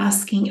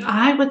 asking,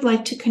 I would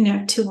like to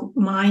connect to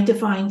my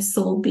divine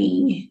soul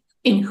being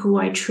in who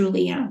I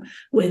truly am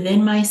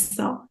within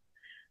myself.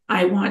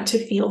 I want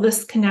to feel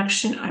this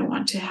connection. I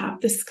want to have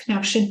this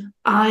connection.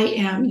 I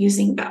am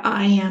using the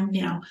I am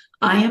now.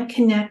 I am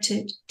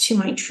connected to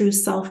my true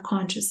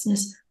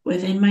self-consciousness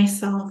within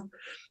myself,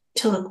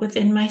 to look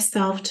within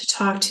myself, to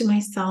talk to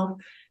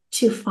myself,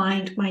 to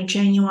find my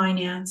genuine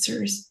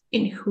answers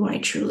in who I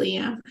truly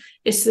am.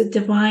 It's the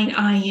divine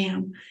I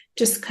am,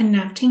 just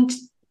connecting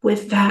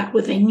with that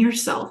within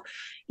yourself.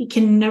 You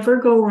can never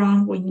go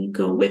wrong when you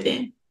go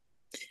within.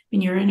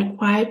 When you're in a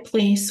quiet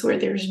place where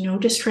there's no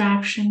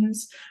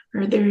distractions,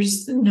 or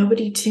there's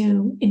nobody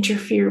to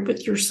interfere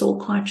with your soul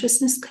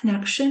consciousness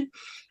connection.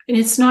 And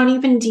it's not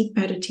even deep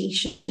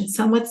meditation.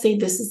 Some would say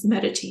this is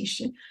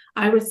meditation.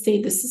 I would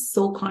say this is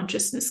soul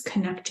consciousness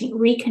connecting,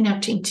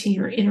 reconnecting to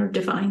your inner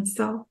divine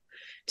self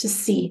to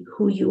see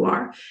who you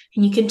are.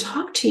 And you can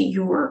talk to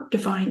your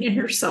divine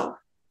inner self.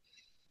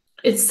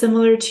 It's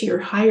similar to your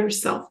higher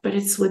self, but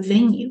it's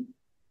within you.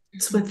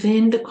 It's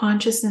within the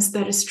consciousness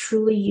that is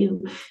truly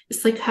you.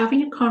 It's like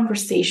having a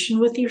conversation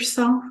with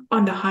yourself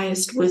on the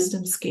highest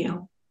wisdom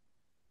scale.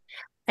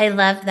 I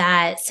love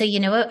that. So, you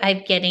know what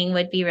I'm getting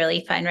would be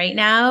really fun right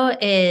now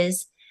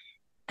is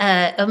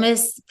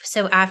almost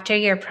so after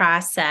your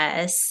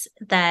process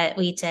that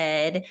we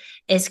did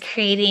is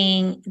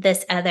creating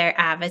this other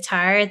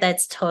avatar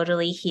that's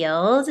totally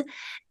healed,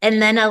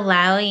 and then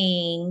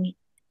allowing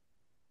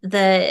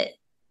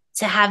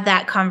to have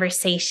that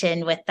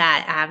conversation with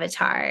that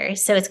avatar.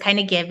 So it's kind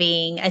of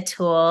giving a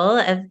tool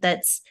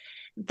that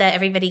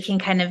everybody can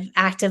kind of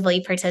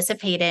actively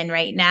participate in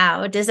right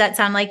now. Does that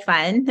sound like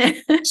fun?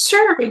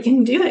 Sure, we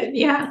can do it.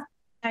 Yeah.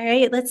 All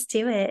right, let's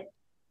do it.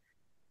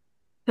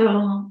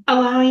 So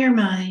allow your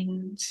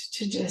mind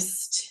to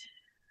just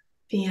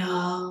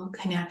feel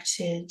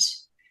connected,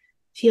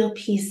 feel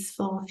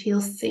peaceful,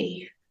 feel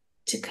safe,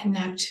 to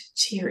connect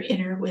to your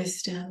inner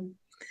wisdom.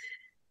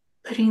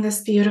 Putting this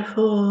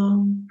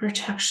beautiful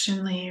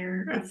protection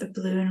layer of the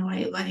blue and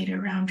white light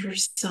around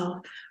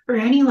yourself, or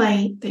any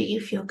light that you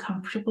feel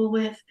comfortable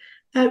with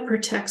that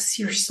protects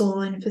your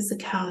soul and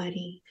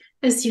physicality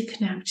as you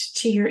connect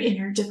to your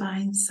inner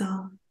divine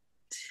self.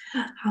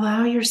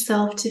 Allow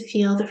yourself to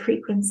feel the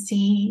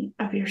frequency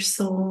of your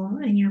soul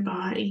and your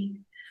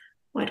body.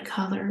 What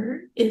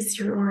color is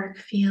your auric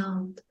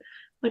field?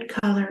 What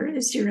color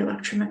is your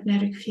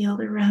electromagnetic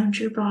field around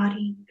your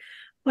body?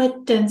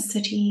 What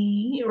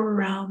density or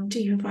realm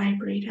do you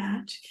vibrate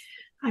at?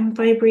 I'm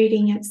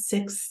vibrating at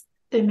 6th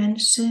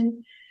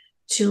dimension.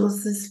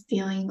 Jules is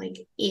feeling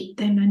like 8th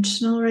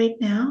dimensional right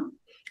now.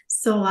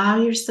 So allow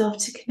yourself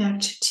to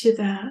connect to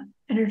that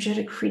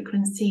energetic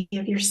frequency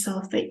of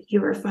yourself that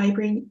you are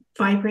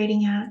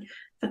vibrating at,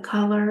 the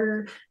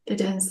color, the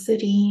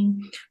density,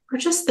 or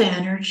just the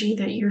energy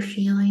that you're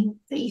feeling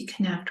that you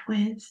connect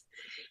with.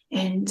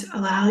 And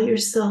allow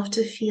yourself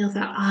to feel the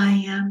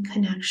I am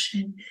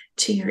connection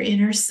to your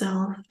inner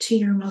self, to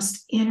your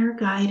most inner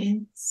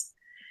guidance,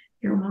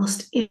 your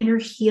most inner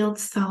healed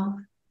self,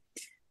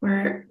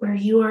 where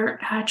you are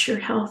at your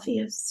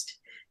healthiest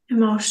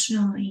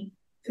emotionally,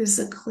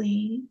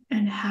 physically,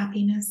 and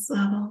happiness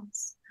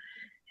levels.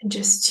 And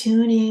just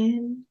tune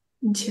in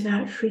into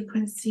that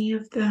frequency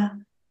of the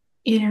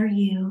inner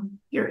you,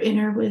 your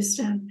inner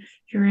wisdom,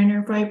 your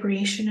inner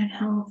vibration and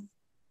health.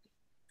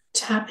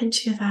 Tap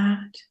into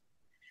that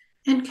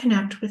and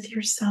connect with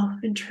yourself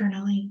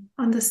internally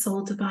on the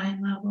soul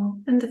divine level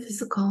and the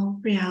physical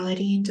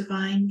reality and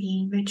divine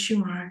being that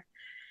you are.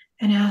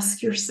 And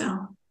ask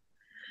yourself,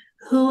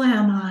 who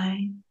am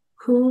I?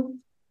 Who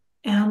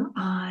am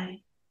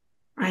I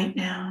right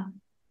now?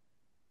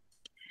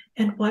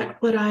 And what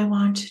would I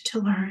want to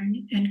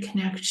learn and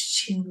connect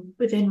to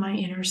within my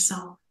inner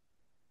self?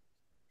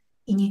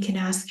 And you can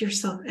ask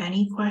yourself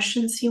any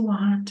questions you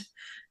want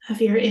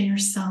of your inner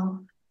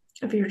self,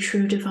 of your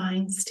true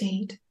divine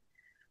state,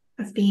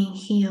 of being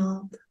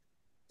healed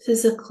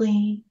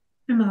physically,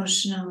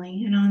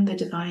 emotionally, and on the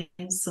divine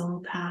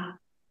soul path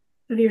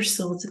of your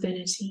soul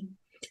divinity,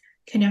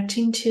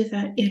 connecting to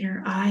that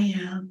inner I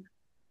am,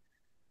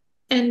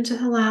 and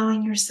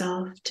allowing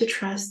yourself to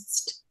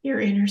trust your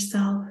inner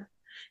self,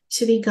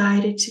 to be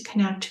guided to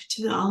connect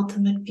to the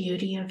ultimate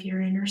beauty of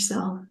your inner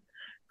self,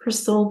 for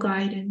soul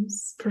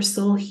guidance, for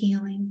soul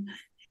healing,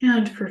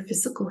 and for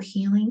physical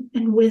healing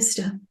and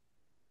wisdom,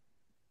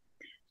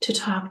 to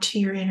talk to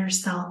your inner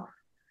self,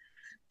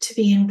 to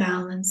be in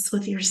balance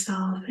with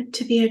yourself, and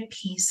to be at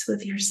peace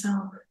with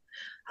yourself,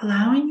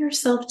 allowing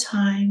yourself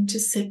time to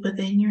sit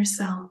within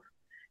yourself,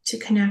 to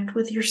connect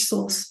with your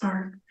soul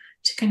spark,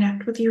 to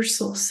connect with your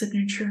soul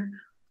signature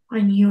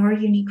on your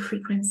unique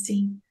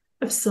frequency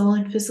of soul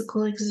and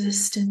physical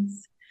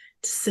existence,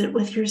 to sit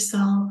with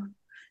yourself,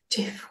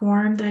 to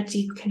form that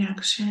deep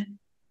connection,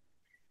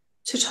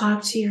 to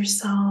talk to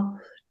yourself,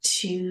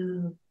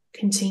 to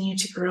continue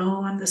to grow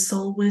on the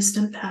soul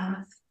wisdom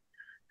path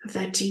of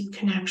that deep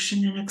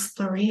connection and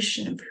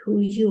exploration of who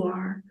you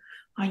are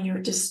on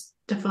your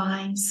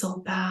divine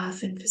soul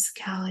path and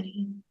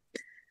physicality.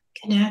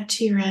 Connect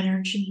to your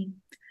energy.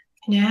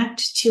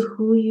 Connect to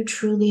who you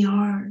truly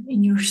are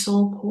in your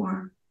soul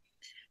core.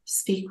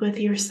 Speak with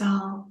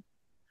yourself.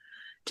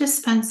 to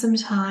spend some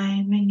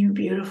time in your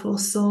beautiful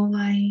soul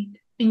light,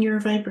 in your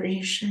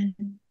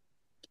vibration,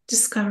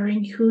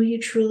 discovering who you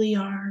truly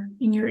are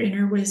in your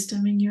inner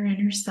wisdom, in your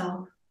inner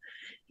self,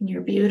 in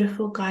your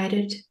beautiful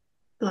guided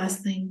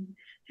blessing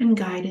and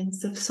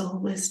guidance of soul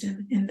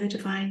wisdom in the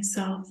divine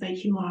self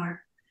that you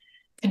are,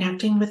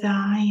 connecting with the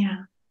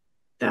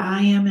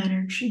I am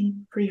energy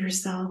for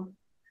yourself,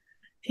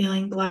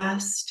 feeling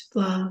blessed,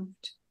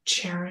 loved,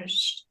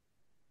 cherished,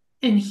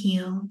 and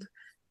healed,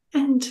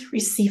 and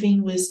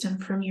receiving wisdom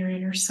from your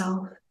inner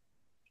self,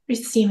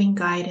 receiving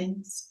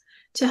guidance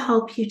to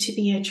help you to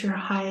be at your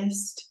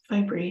highest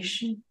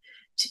vibration,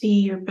 to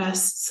be your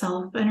best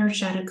self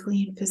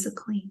energetically and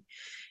physically,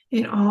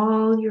 in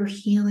all your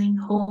healing,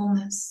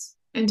 wholeness,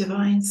 and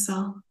divine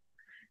self,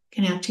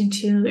 connecting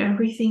to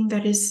everything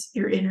that is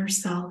your inner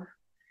self,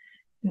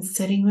 and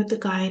sitting with the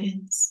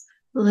guidance,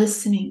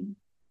 listening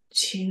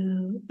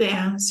to the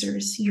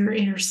answers your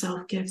inner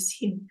self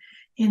gives you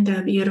in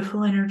the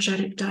beautiful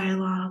energetic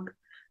dialogue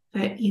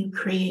that you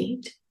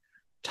create,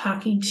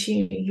 talking to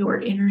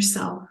your inner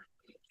self,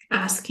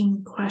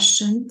 asking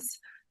questions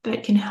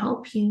that can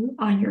help you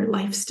on your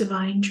life's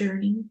divine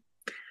journey.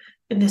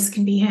 And this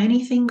can be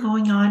anything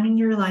going on in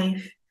your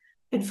life,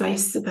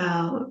 advice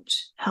about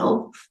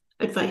health,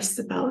 advice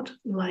about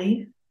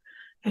life,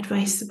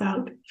 advice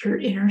about your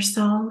inner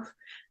self,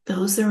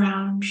 those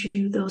around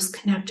you, those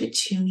connected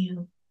to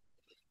you.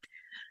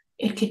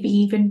 It could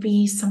even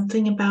be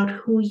something about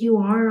who you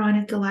are on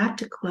a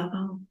galactic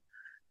level,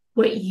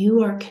 what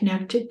you are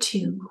connected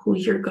to, who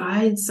your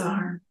guides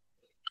are,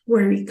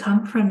 where you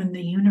come from in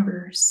the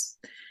universe,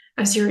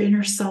 as your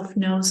inner self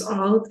knows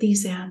all of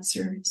these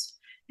answers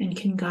and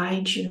can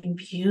guide you in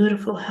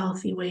beautiful,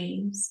 healthy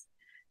ways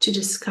to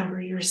discover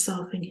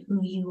yourself and who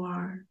you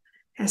are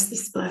as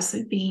this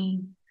blessed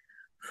being,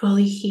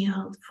 fully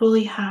healed,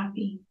 fully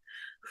happy,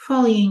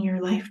 fully in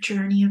your life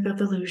journey of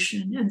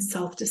evolution and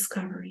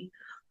self-discovery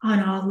on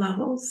all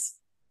levels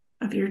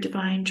of your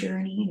divine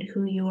journey and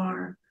who you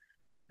are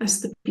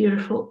as the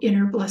beautiful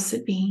inner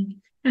blessed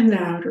being and the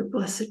outer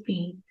blessed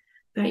being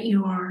that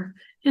you are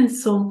in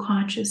soul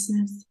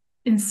consciousness,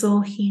 in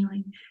soul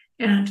healing,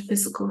 and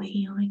physical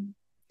healing.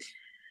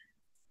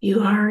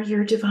 You are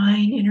your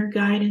divine inner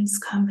guidance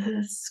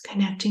compass,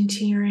 connecting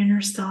to your inner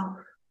self,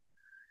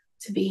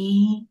 to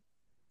be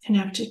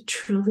connected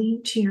truly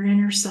to your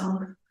inner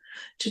self,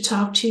 to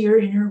talk to your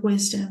inner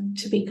wisdom,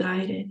 to be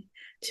guided,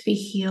 to be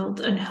healed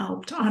and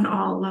helped on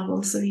all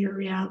levels of your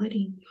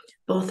reality,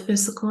 both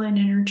physical and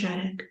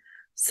energetic.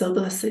 So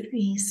blessed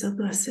be, so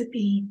blessed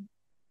be.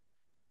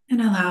 And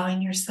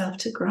allowing yourself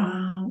to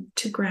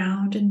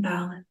ground and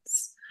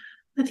balance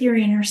with your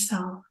inner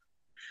self,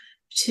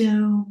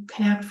 to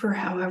connect for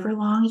however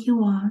long you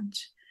want,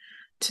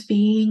 to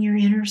be in your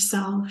inner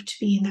self, to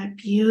be in that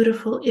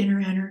beautiful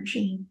inner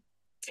energy,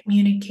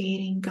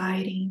 communicating,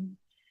 guiding,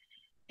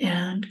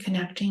 and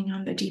connecting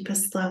on the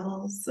deepest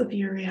levels of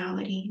your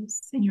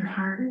realities in your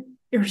heart,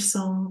 your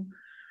soul,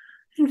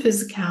 and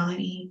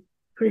physicality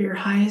for your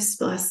highest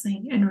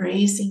blessing and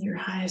raising your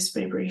highest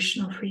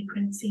vibrational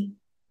frequency,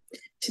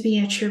 to be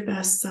at your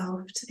best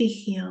self, to be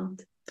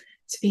healed,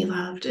 to be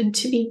loved, and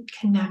to be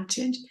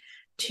connected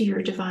to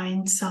your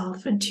divine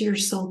self and to your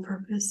soul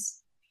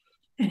purpose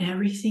and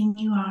everything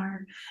you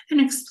are, and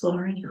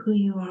exploring who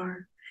you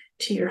are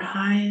to your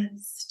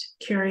highest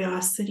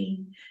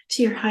curiosity,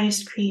 to your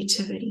highest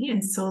creativity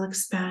and soul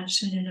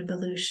expansion and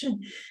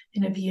evolution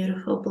in a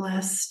beautiful,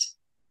 blessed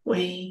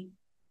way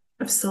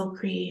of soul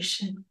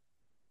creation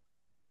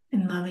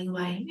and loving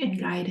light and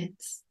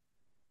guidance.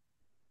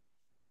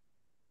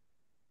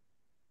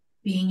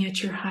 Being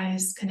at your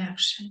highest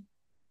connection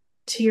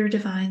to your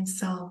divine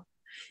self,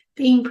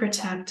 being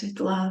protected,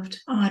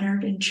 loved,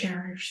 honored, and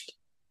cherished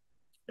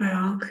by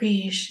all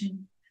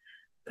creation,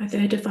 by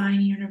the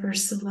divine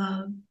universal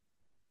love,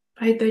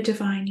 by the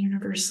divine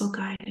universal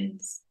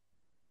guidance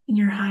in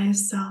your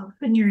highest self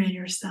and your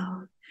inner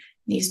self,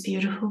 these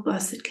beautiful,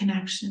 blessed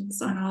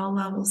connections on all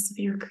levels of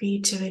your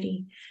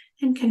creativity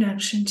and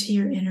connection to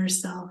your inner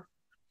self,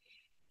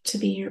 to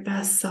be your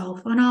best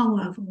self on all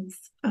levels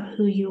of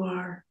who you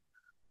are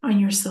on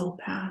your soul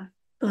path.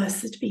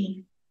 Blessed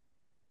be.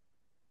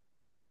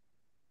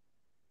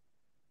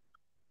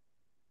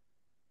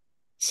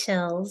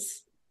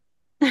 Chills.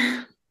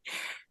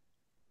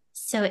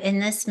 So in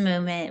this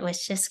moment,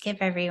 let's just give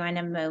everyone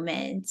a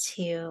moment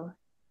to,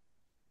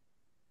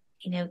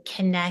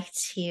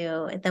 connect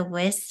to the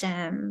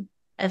wisdom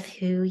of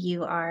who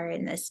you are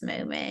in this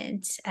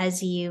moment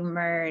as you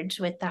merge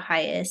with the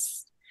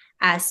highest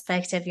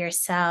aspect of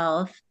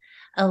yourself.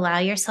 Allow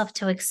yourself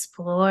to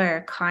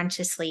explore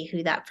consciously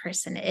who that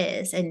person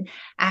is. And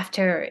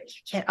after you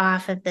get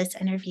off of this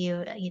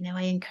interview,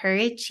 I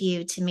encourage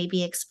you to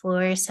maybe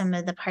explore some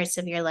of the parts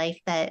of your life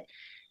that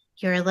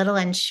you're a little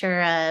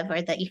unsure of,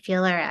 or that you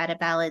feel are out of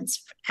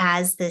balance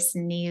as this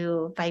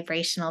new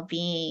vibrational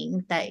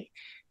being, that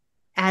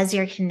as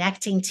you're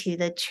connecting to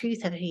the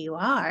truth of who you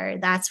are,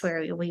 that's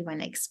where we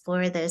want to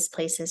explore those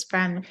places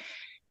from.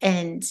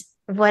 And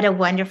what a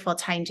wonderful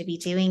time to be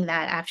doing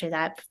that after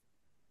that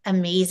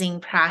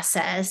amazing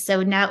process.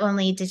 So not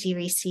only did you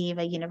receive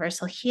a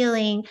universal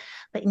healing,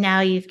 but now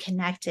you've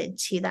connected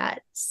to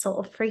that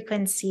soul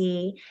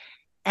frequency.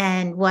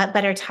 And what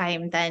better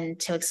time than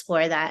to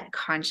explore that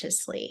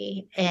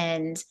consciously?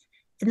 And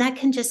that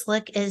can just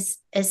look as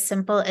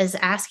simple as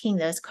asking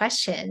those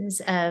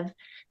questions of,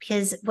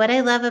 because what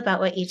I love about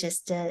what you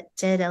just did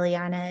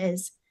Illeana,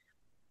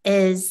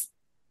 is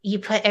you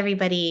put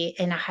everybody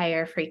in a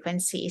higher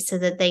frequency so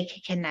that they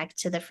can connect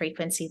to the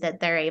frequency that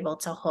they're able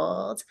to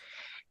hold.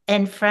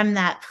 And from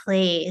that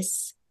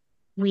place,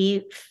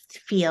 we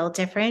feel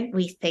different,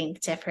 we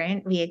think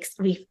different,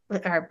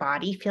 our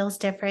body feels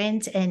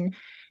different. And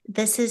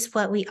this is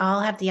what we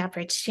all have the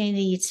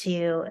opportunity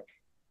to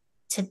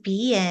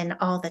be in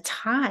all the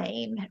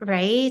time,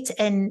 right?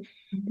 And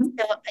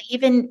so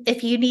even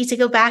if you need to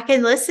go back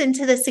and listen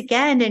to this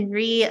again and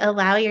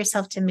allow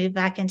yourself to move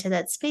back into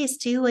that space,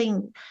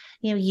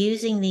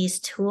 using these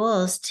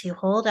tools to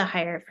hold a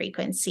higher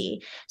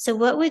frequency. So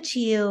what would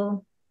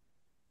you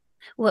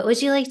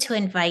like to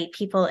invite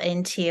people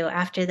into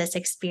after this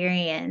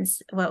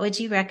experience? What would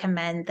you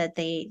recommend that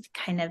they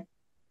kind of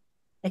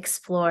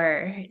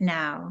explore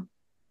now?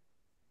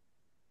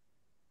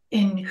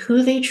 In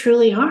who they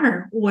truly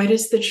are. What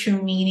is the true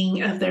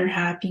meaning of their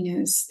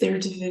happiness, their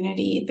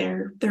divinity,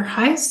 their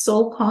highest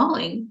soul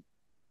calling?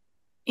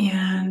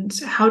 And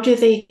how do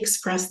they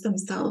express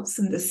themselves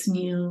in this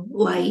new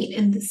light,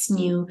 in this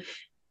new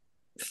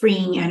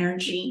freeing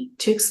energy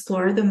to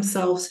explore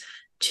themselves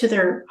to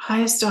their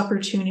highest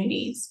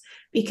opportunities?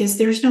 Because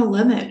there's no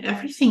limit.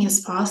 Everything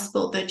is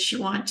possible that you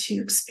want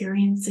to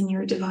experience in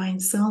your divine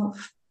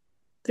self.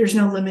 There's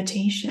no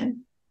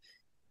limitation.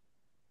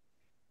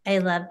 I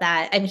love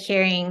that. I'm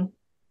hearing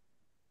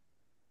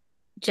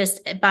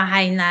just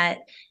behind that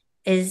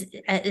is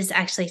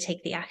actually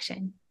take the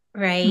action,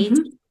 right?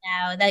 Mm-hmm.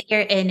 Now that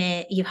you're in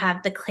it, you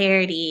have the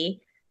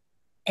clarity,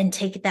 and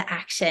take the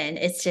action.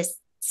 It's just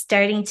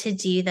starting to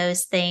do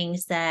those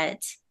things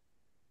that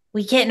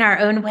we get in our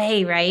own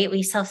way, right?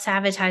 We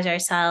self-sabotage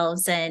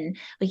ourselves and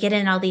we get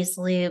in all these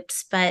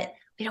loops, but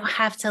we don't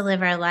have to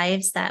live our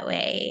lives that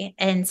way.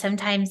 And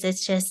sometimes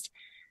it's just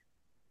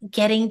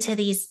getting to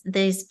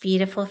these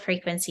beautiful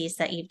frequencies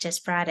that you've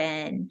just brought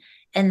in,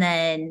 and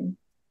then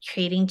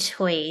creating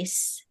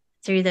choice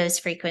through those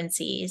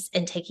frequencies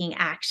and taking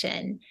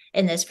action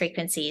in those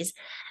frequencies.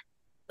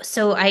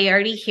 So I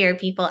already hear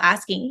people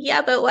asking,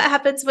 yeah, but what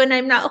happens when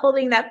I'm not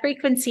holding that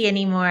frequency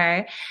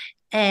anymore?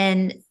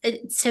 And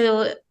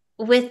so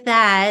with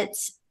that,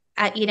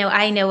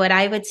 I know what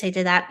I would say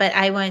to that, but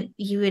I want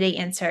you to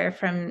answer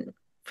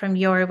from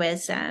your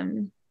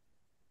wisdom.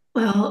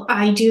 Well,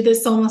 I do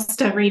this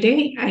almost every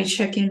day. I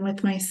check in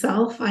with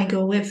myself. I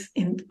go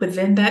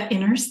within that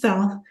inner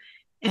self,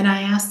 and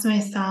I ask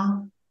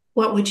myself,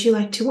 what would you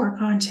like to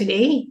work on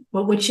today?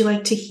 What would you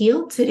like to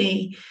heal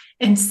today?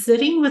 And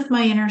sitting with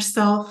my inner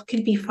self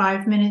could be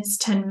 5 minutes,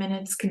 10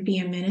 minutes, could be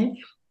a minute,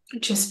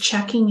 just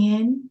checking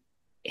in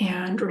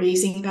and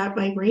raising that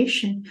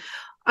vibration.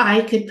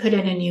 I could put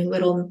in a new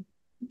little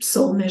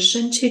soul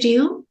mission to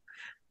do.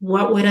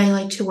 What would I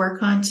like to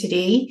work on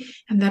today?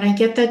 And then I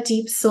get that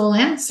deep soul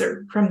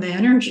answer from the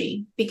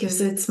energy, because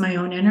it's my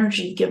own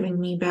energy giving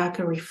me back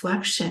a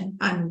reflection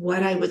on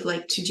what I would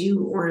like to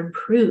do or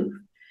improve.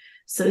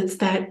 So it's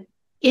that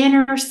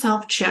inner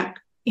self check,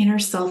 inner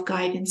self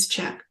guidance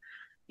check,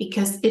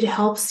 because it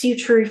helps you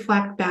to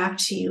reflect back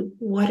to you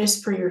what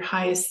is for your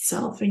highest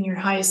self and your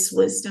highest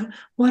wisdom,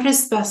 what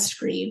is best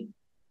for you.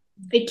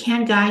 It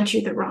can guide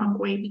you the wrong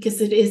way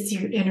because it is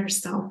your inner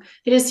self.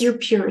 It is your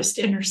purest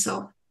inner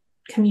self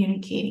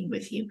communicating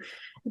with you.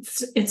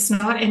 It's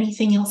not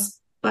anything else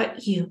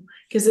but you,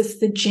 because it's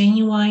the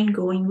genuine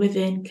going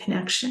within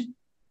connection.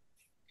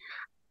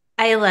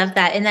 I love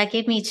that. And that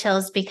gave me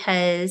chills,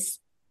 because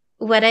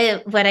what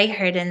I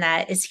heard in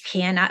that is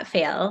you cannot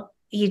fail.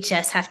 You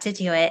just have to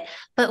do it.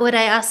 But what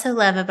I also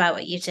love about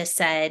what you just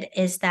said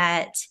is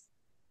that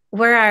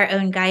we're our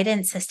own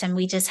guidance system.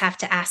 We just have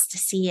to ask to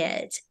see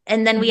it.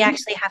 And then we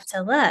actually have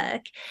to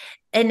look.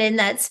 And in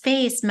that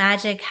space,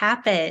 magic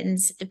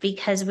happens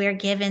because we're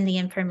given the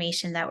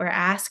information that we're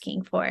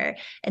asking for.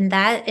 And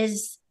that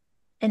is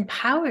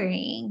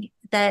empowering.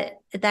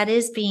 That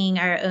is being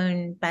our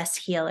own best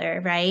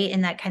healer, right?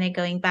 And that kind of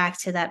going back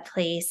to that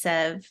place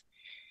of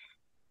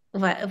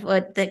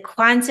what the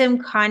quantum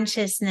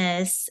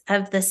consciousness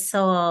of the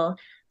soul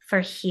for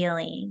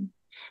healing.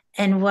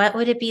 And what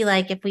would it be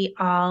like if we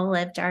all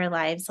lived our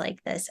lives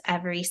like this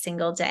every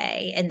single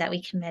day, and that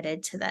we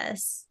committed to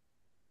this?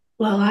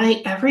 Well,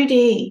 every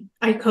day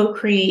I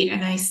co-create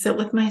and I sit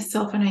with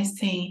myself and I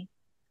say,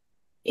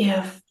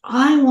 if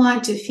I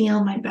want to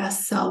feel my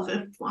best self,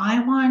 if I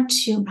want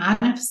to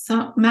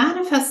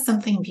manifest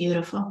something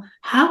beautiful,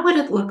 how would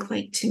it look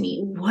like to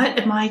me? What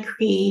am I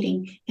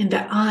creating in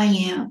the I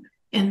am?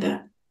 And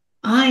the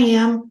I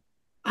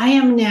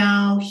am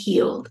now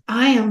healed.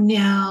 I am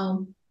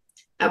now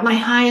at my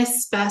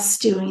highest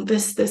best doing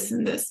this, this,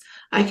 and this.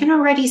 I can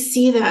already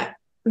see that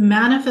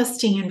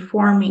manifesting and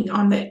forming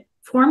on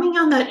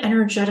that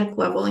energetic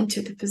level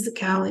into the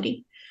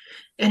physicality.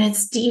 And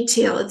it's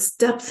detail, it's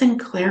depth and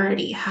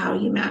clarity, how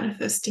you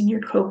manifest in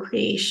your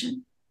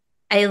co-creation.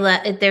 I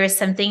love, there was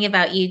something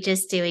about you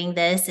just doing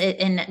this.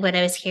 And what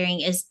I was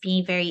hearing is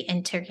being very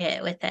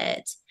intricate with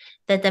it.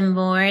 That the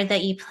more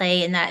that you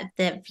play in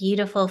that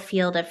beautiful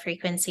field of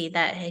frequency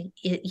that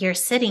you're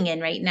sitting in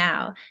right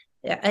now,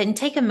 and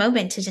take a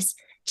moment to just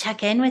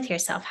check in with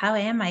yourself. How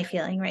am I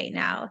feeling right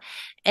now?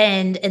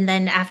 And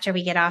then after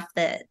we get off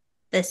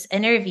this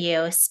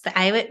interview,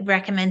 I would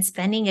recommend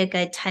spending a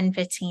good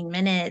 10-15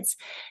 minutes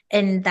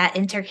in that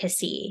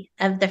intricacy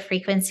of the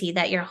frequency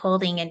that you're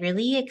holding and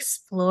really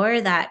explore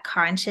that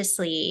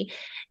consciously.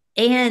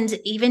 And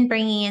even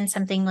bringing in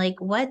something like,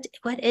 what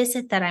is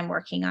it that I'm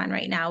working on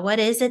right now? What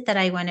is it that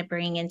I want to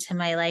bring into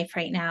my life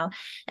right now?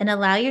 And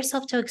allow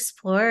yourself to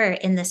explore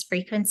in this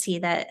frequency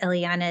that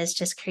Illeana has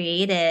just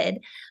created,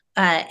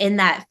 in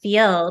that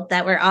field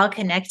that we're all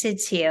connected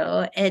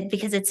to,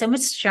 because it's so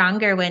much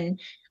stronger when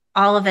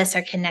all of us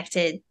are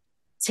connected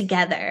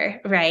together,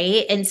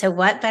 right? And so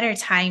what better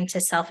time to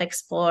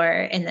self-explore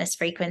in this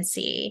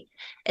frequency?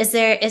 Is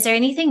there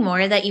anything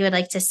more that you would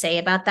like to say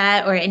about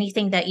that, or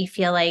anything that you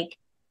feel like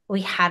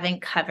we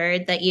haven't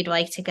covered that you'd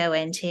like to go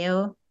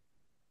into?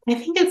 I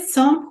think it's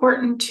so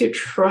important to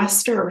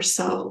trust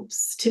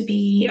ourselves, to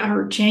be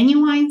our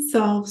genuine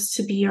selves,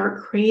 to be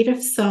our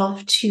creative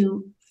self,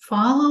 to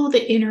follow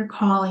the inner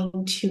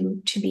calling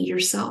to be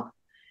yourself.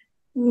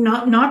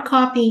 Not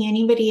copying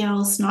anybody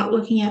else, not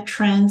looking at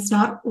trends,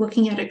 not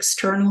looking at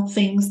external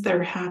things that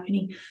are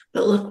happening,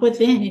 but look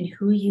within and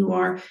who you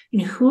are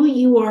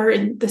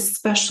in the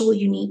special,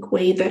 unique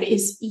way that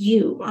is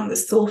you on the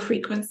soul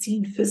frequency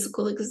and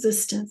physical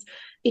existence,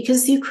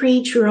 because you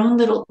create your own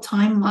little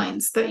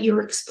timelines that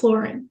you're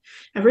exploring.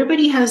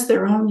 Everybody has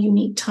their own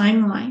unique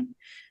timeline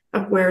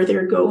of where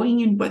they're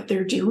going and what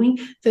they're doing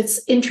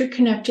that's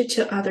interconnected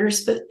to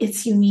others, but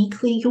it's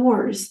uniquely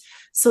yours.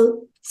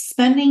 So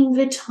spending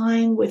the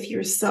time with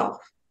yourself,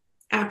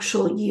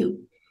 actual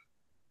you,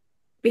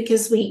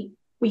 because we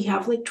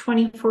have like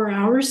 24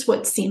 hours,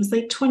 what seems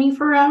like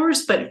 24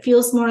 hours, but it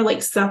feels more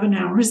like 7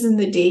 hours in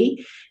the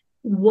day.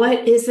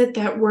 What is it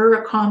that we're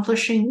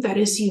accomplishing that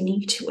is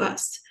unique to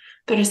us,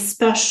 that is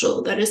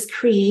special, that is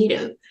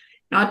creative?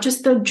 Not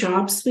just the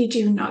jobs we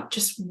do, not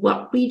just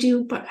what we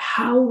do, but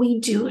how we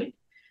do it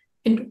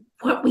and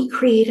what we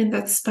create in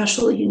that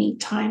special, unique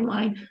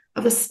timeline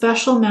of a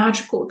special,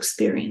 magical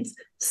experience,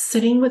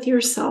 sitting with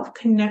yourself,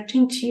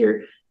 connecting to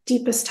your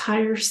deepest,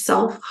 higher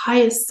self,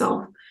 highest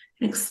self,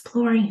 and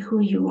exploring who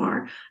you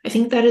are. I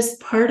think that is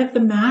part of the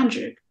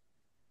magic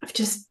of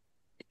just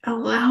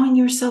allowing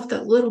yourself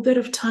that little bit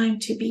of time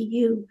to be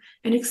you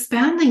and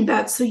expanding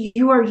that so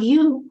you are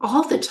you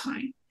all the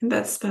time in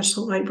that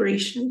special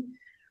vibration.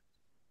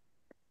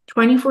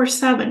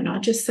 24/7,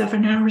 not just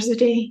 7 hours a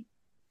day.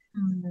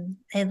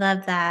 I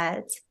love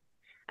that.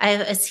 I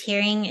was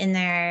hearing in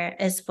there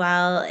as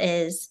well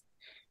is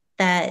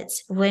that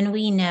when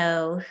we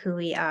know who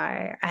we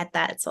are at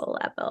that soul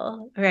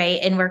level, right,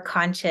 and we're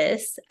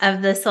conscious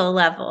of the soul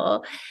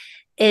level,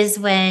 is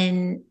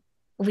when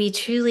we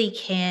truly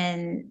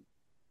can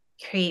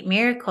create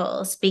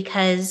miracles.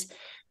 Because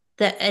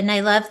and I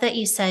love that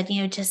you said,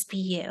 just be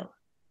you.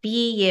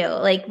 Be you.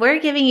 Like, we're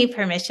giving you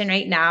permission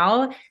right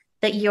now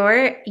that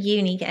your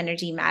unique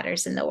energy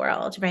matters in the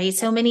world, right?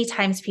 So many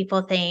times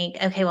people think,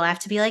 okay, well, I have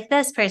to be like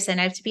this person.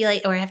 I have to be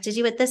like, or I have to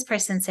do what this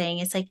person's saying.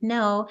 It's like,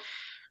 no,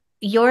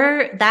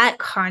 that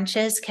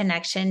conscious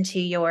connection to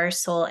your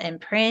soul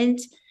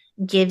imprint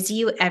gives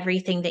you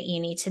everything that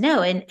you need to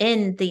know, and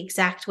in the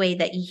exact way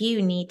that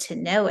you need to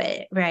know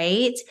it,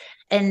 right?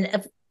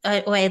 And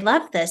I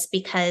love this,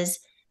 because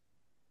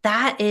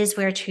that is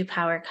where true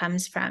power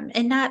comes from,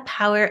 and not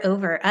power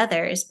over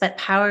others, but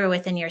power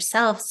within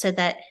yourself, so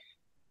that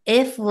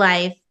if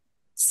life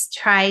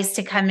tries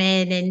to come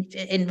in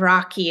and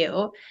rock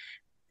you,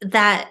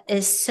 that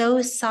is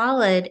so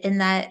solid in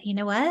that, you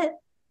know what?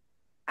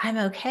 I'm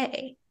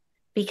okay,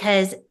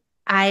 because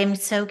I'm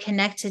so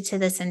connected to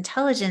this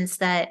intelligence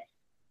that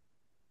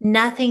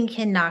nothing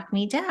can knock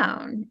me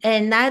down.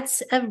 And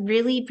that's a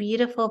really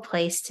beautiful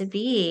place to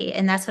be.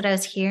 And that's what I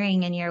was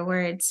hearing in your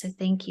words. So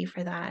thank you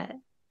for that.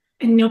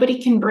 And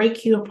nobody can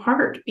break you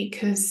apart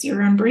because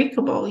you're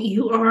unbreakable.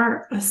 You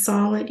are a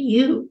solid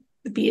you,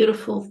 the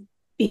beautiful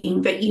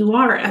being that you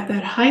are at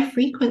that high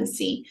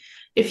frequency.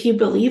 If you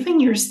believe in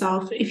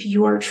yourself, if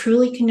you are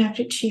truly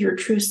connected to your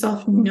true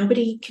self,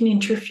 nobody can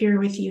interfere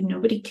with you.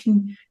 Nobody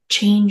can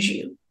change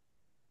you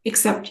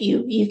except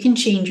you. You can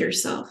change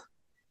yourself.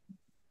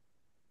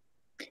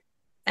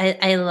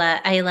 I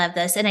love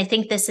this. And I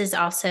think this is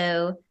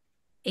also,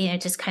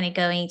 just kind of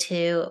going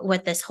to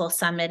what this whole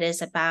summit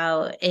is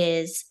about,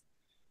 is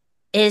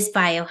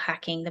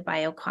biohacking the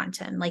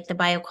BioQuantum, like the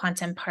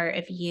BioQuantum part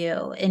of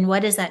you. And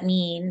what does that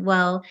mean?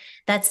 Well,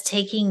 that's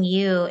taking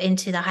you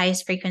into the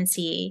highest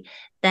frequency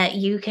that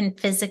you can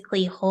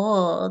physically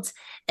hold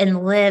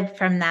and live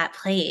from that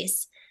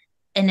place.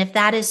 And if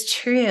that is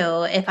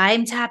true, if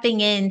I'm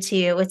tapping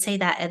into, let's say,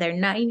 that other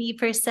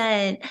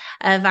 90%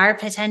 of our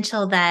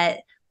potential that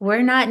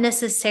we're not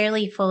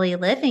necessarily fully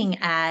living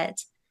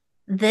at,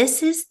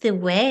 this is the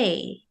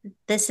way.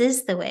 This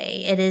is the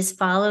way. It is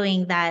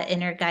following that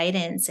inner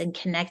guidance and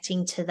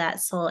connecting to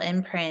that soul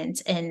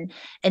imprint and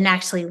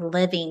actually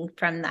living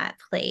from that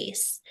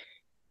place.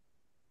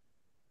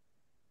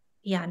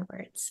 Beyond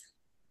words.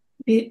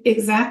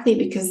 Exactly,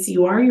 because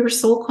you are your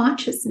soul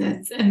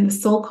consciousness, and the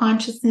soul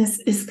consciousness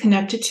is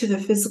connected to the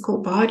physical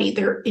body.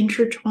 They're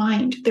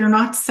intertwined. They're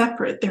not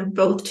separate. They're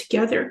both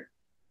together.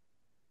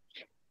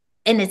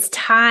 And it's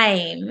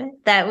time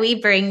that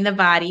we bring the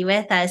body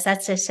with us.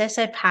 That's just such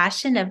a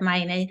passion of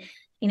mine.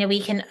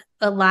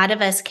 A lot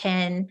of us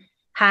can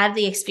have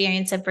the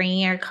experience of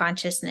bringing our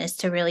consciousness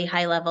to really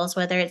high levels,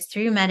 whether it's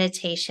through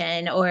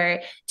meditation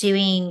or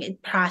doing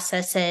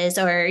processes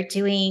or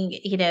doing,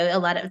 a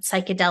lot of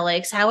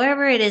psychedelics,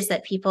 however it is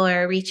that people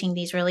are reaching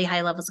these really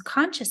high levels of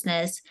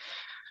consciousness.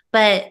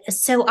 But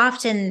so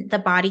often the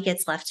body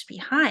gets left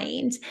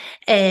behind.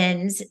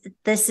 And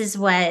this is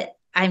what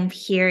I'm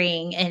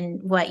hearing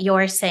and what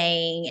you're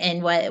saying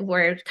and what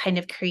we're kind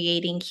of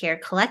creating here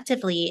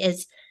collectively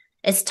is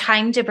it's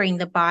time to bring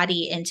the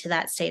body into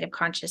that state of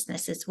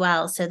consciousness as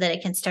well, so that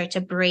it can start to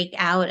break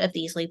out of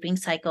these looping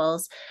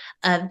cycles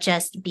of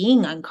just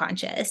being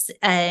unconscious.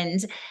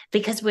 And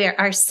because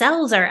our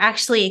cells are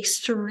actually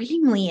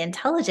extremely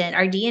intelligent,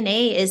 our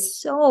DNA is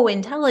so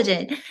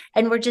intelligent,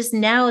 and we're just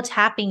now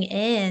tapping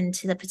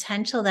into the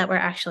potential that we're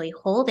actually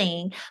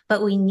holding.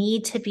 But we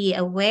need to be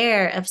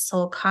aware of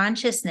soul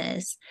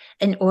consciousness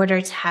in order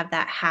to have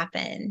that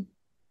happen.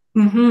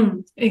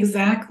 Mm-hmm.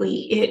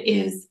 Exactly. It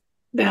is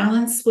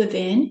balance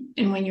within,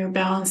 and when you're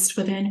balanced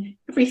within,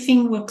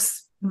 everything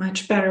looks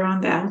much better on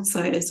the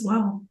outside as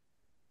well.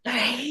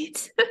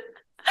 Right.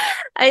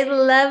 I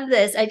love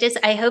this.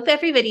 I hope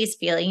everybody's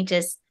feeling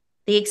just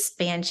the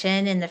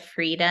expansion and the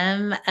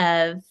freedom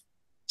of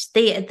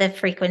the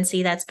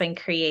frequency that's been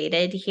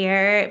created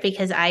here,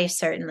 because I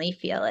certainly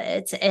feel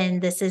it.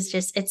 And this is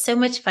just, it's so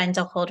much fun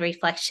to hold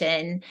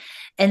reflection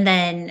and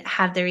then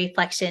have the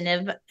reflection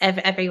of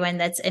everyone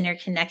that's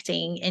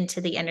interconnecting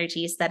into the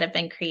energies that have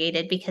been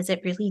created, because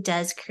it really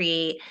does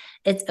create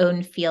its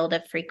own field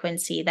of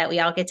frequency that we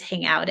all get to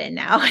hang out in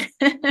now.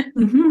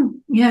 Mm-hmm.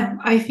 Yeah,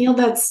 I feel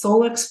that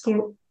soul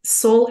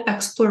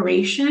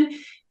exploration,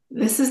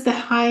 this is the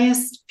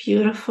highest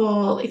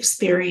beautiful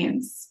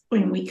experience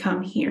when we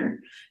come here,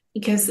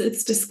 because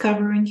it's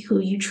discovering who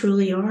you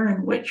truly are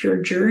and what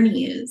your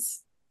journey is.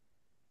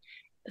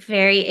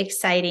 Very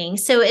exciting.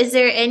 So is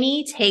there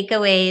any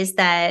takeaways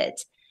that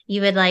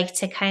you would like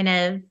to kind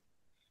of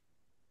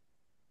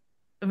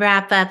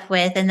wrap up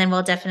with? And then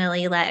we'll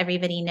definitely let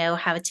everybody know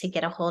how to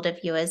get a hold of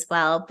you as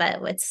well.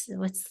 But I just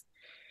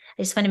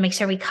want to make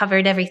sure we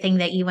covered everything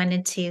that you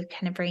wanted to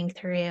kind of bring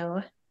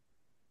through.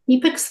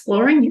 Keep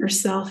exploring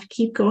yourself,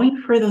 keep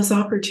going for those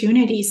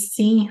opportunities,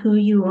 seeing who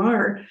you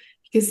are,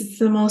 because it's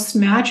the most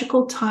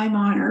magical time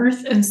on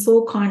earth, and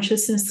soul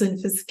consciousness and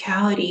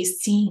physicality,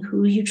 seeing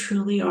who you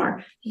truly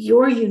are,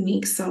 your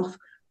unique self.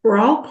 We're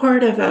all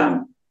part of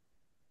a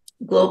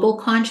global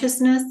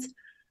consciousness.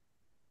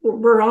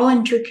 We're all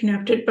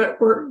interconnected,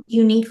 but we're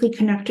uniquely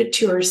connected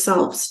to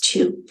ourselves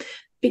too,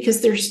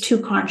 because there's two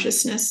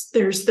consciousness.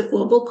 There's the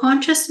global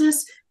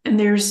consciousness, and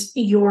there's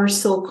your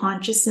soul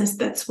consciousness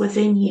that's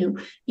within you.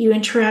 You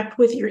interact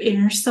with your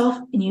inner self,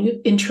 and you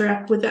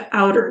interact with the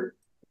outer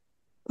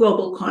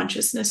global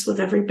consciousness with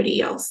everybody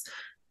else.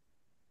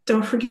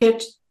 Don't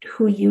forget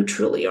who you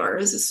truly are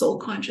as a soul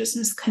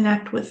consciousness.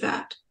 Connect with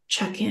that.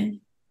 Check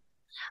in.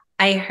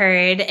 I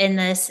heard in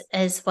this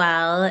as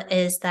well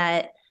is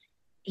that,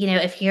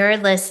 if you're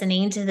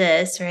listening to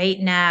this right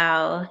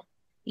now,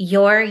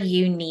 your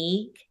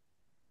unique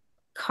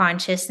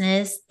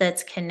consciousness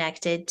that's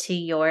connected to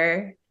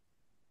your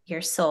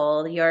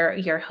soul,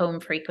 your home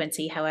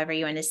frequency, however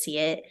you want to see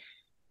it,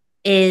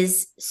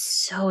 is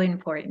so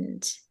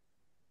important.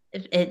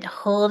 It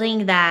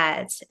holding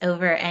that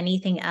over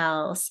anything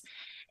else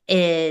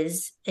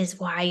is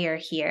why you're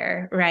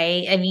here,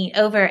 right? I mean,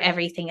 over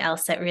everything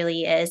else that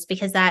really is,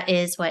 because that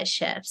is what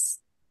shifts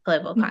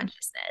global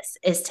consciousness,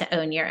 is to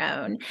own your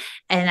own.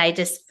 And I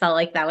just felt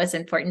like that was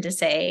important to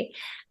say.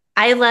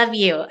 I love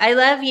you. I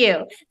love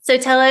you. So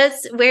tell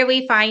us where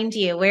we find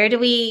you. Where do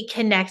we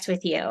connect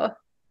with you?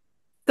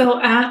 So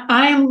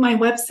my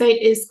website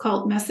is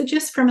called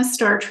Messages from a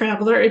Star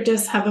Traveler. It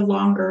does have a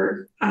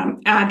longer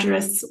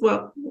address.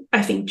 Well,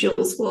 I think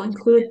Jules will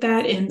include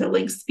that in the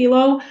links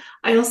below.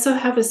 I also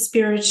have a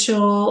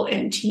spiritual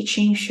and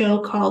teaching show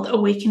called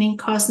Awakening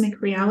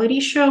Cosmic Reality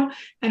Show,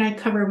 and I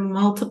cover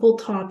multiple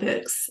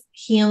topics: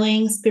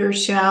 healing,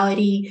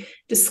 spirituality,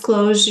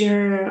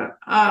 disclosure.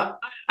 I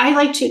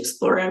like to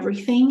explore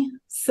everything.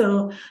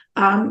 So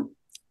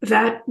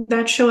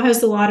that show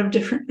has a lot of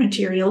different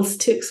materials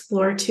to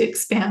explore to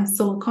expand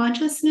soul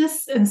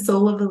consciousness and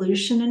soul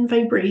evolution and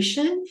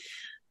vibration.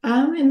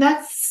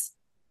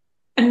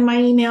 And my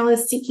email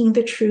is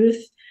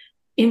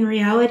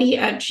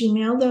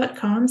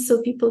seekingthetruth.inreality@gmail.com,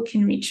 so people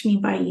can reach me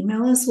by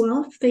email as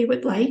well if they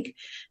would like.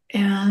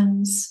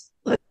 And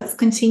let's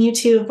continue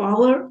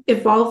to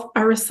evolve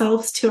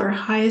ourselves to our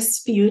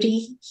highest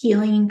beauty,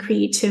 healing, and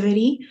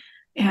creativity.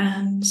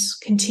 and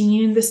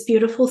continuing this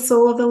beautiful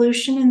soul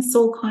evolution and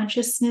soul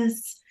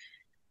consciousness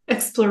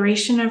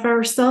exploration of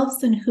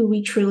ourselves and who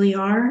we truly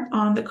are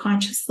on the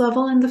conscious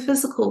level and the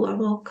physical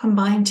level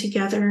combined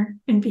together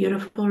in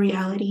beautiful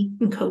reality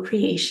and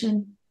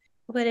co-creation.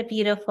 What a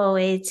beautiful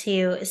way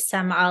to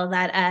sum all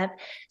that up.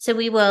 So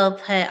we will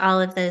put all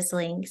of those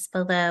links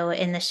below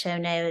in the show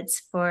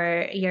notes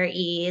for your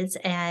ease.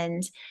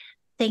 And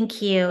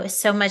thank you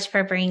so much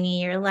for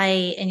bringing your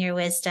light and your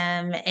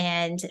wisdom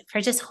and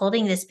for just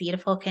holding this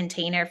beautiful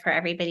container for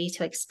everybody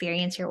to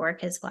experience your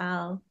work as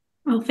well.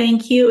 Well,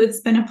 thank you.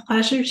 It's been a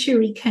pleasure to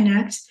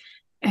reconnect.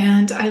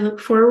 And I look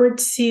forward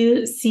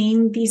to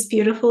seeing these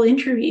beautiful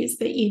interviews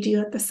that you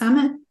do at the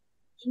summit.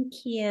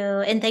 Thank you.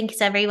 And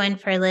thanks everyone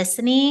for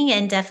listening,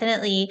 and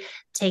definitely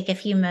take a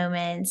few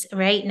moments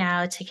right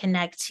now to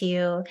connect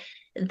to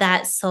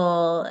that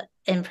soul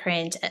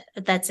imprint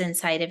that's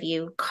inside of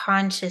you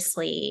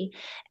consciously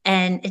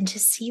and to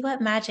see what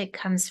magic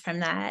comes from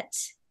that.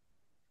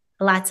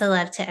 Lots of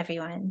love to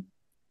everyone.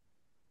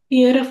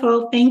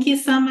 Beautiful. Thank you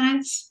so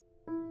much.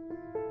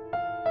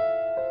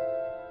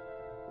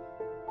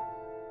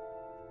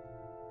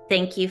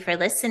 Thank you for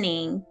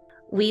listening.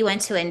 We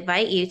want to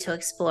invite you to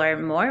explore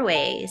more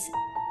ways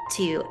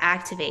to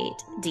activate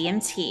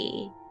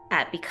DMT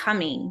at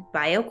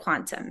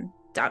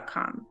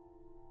becomingbioquantum.com.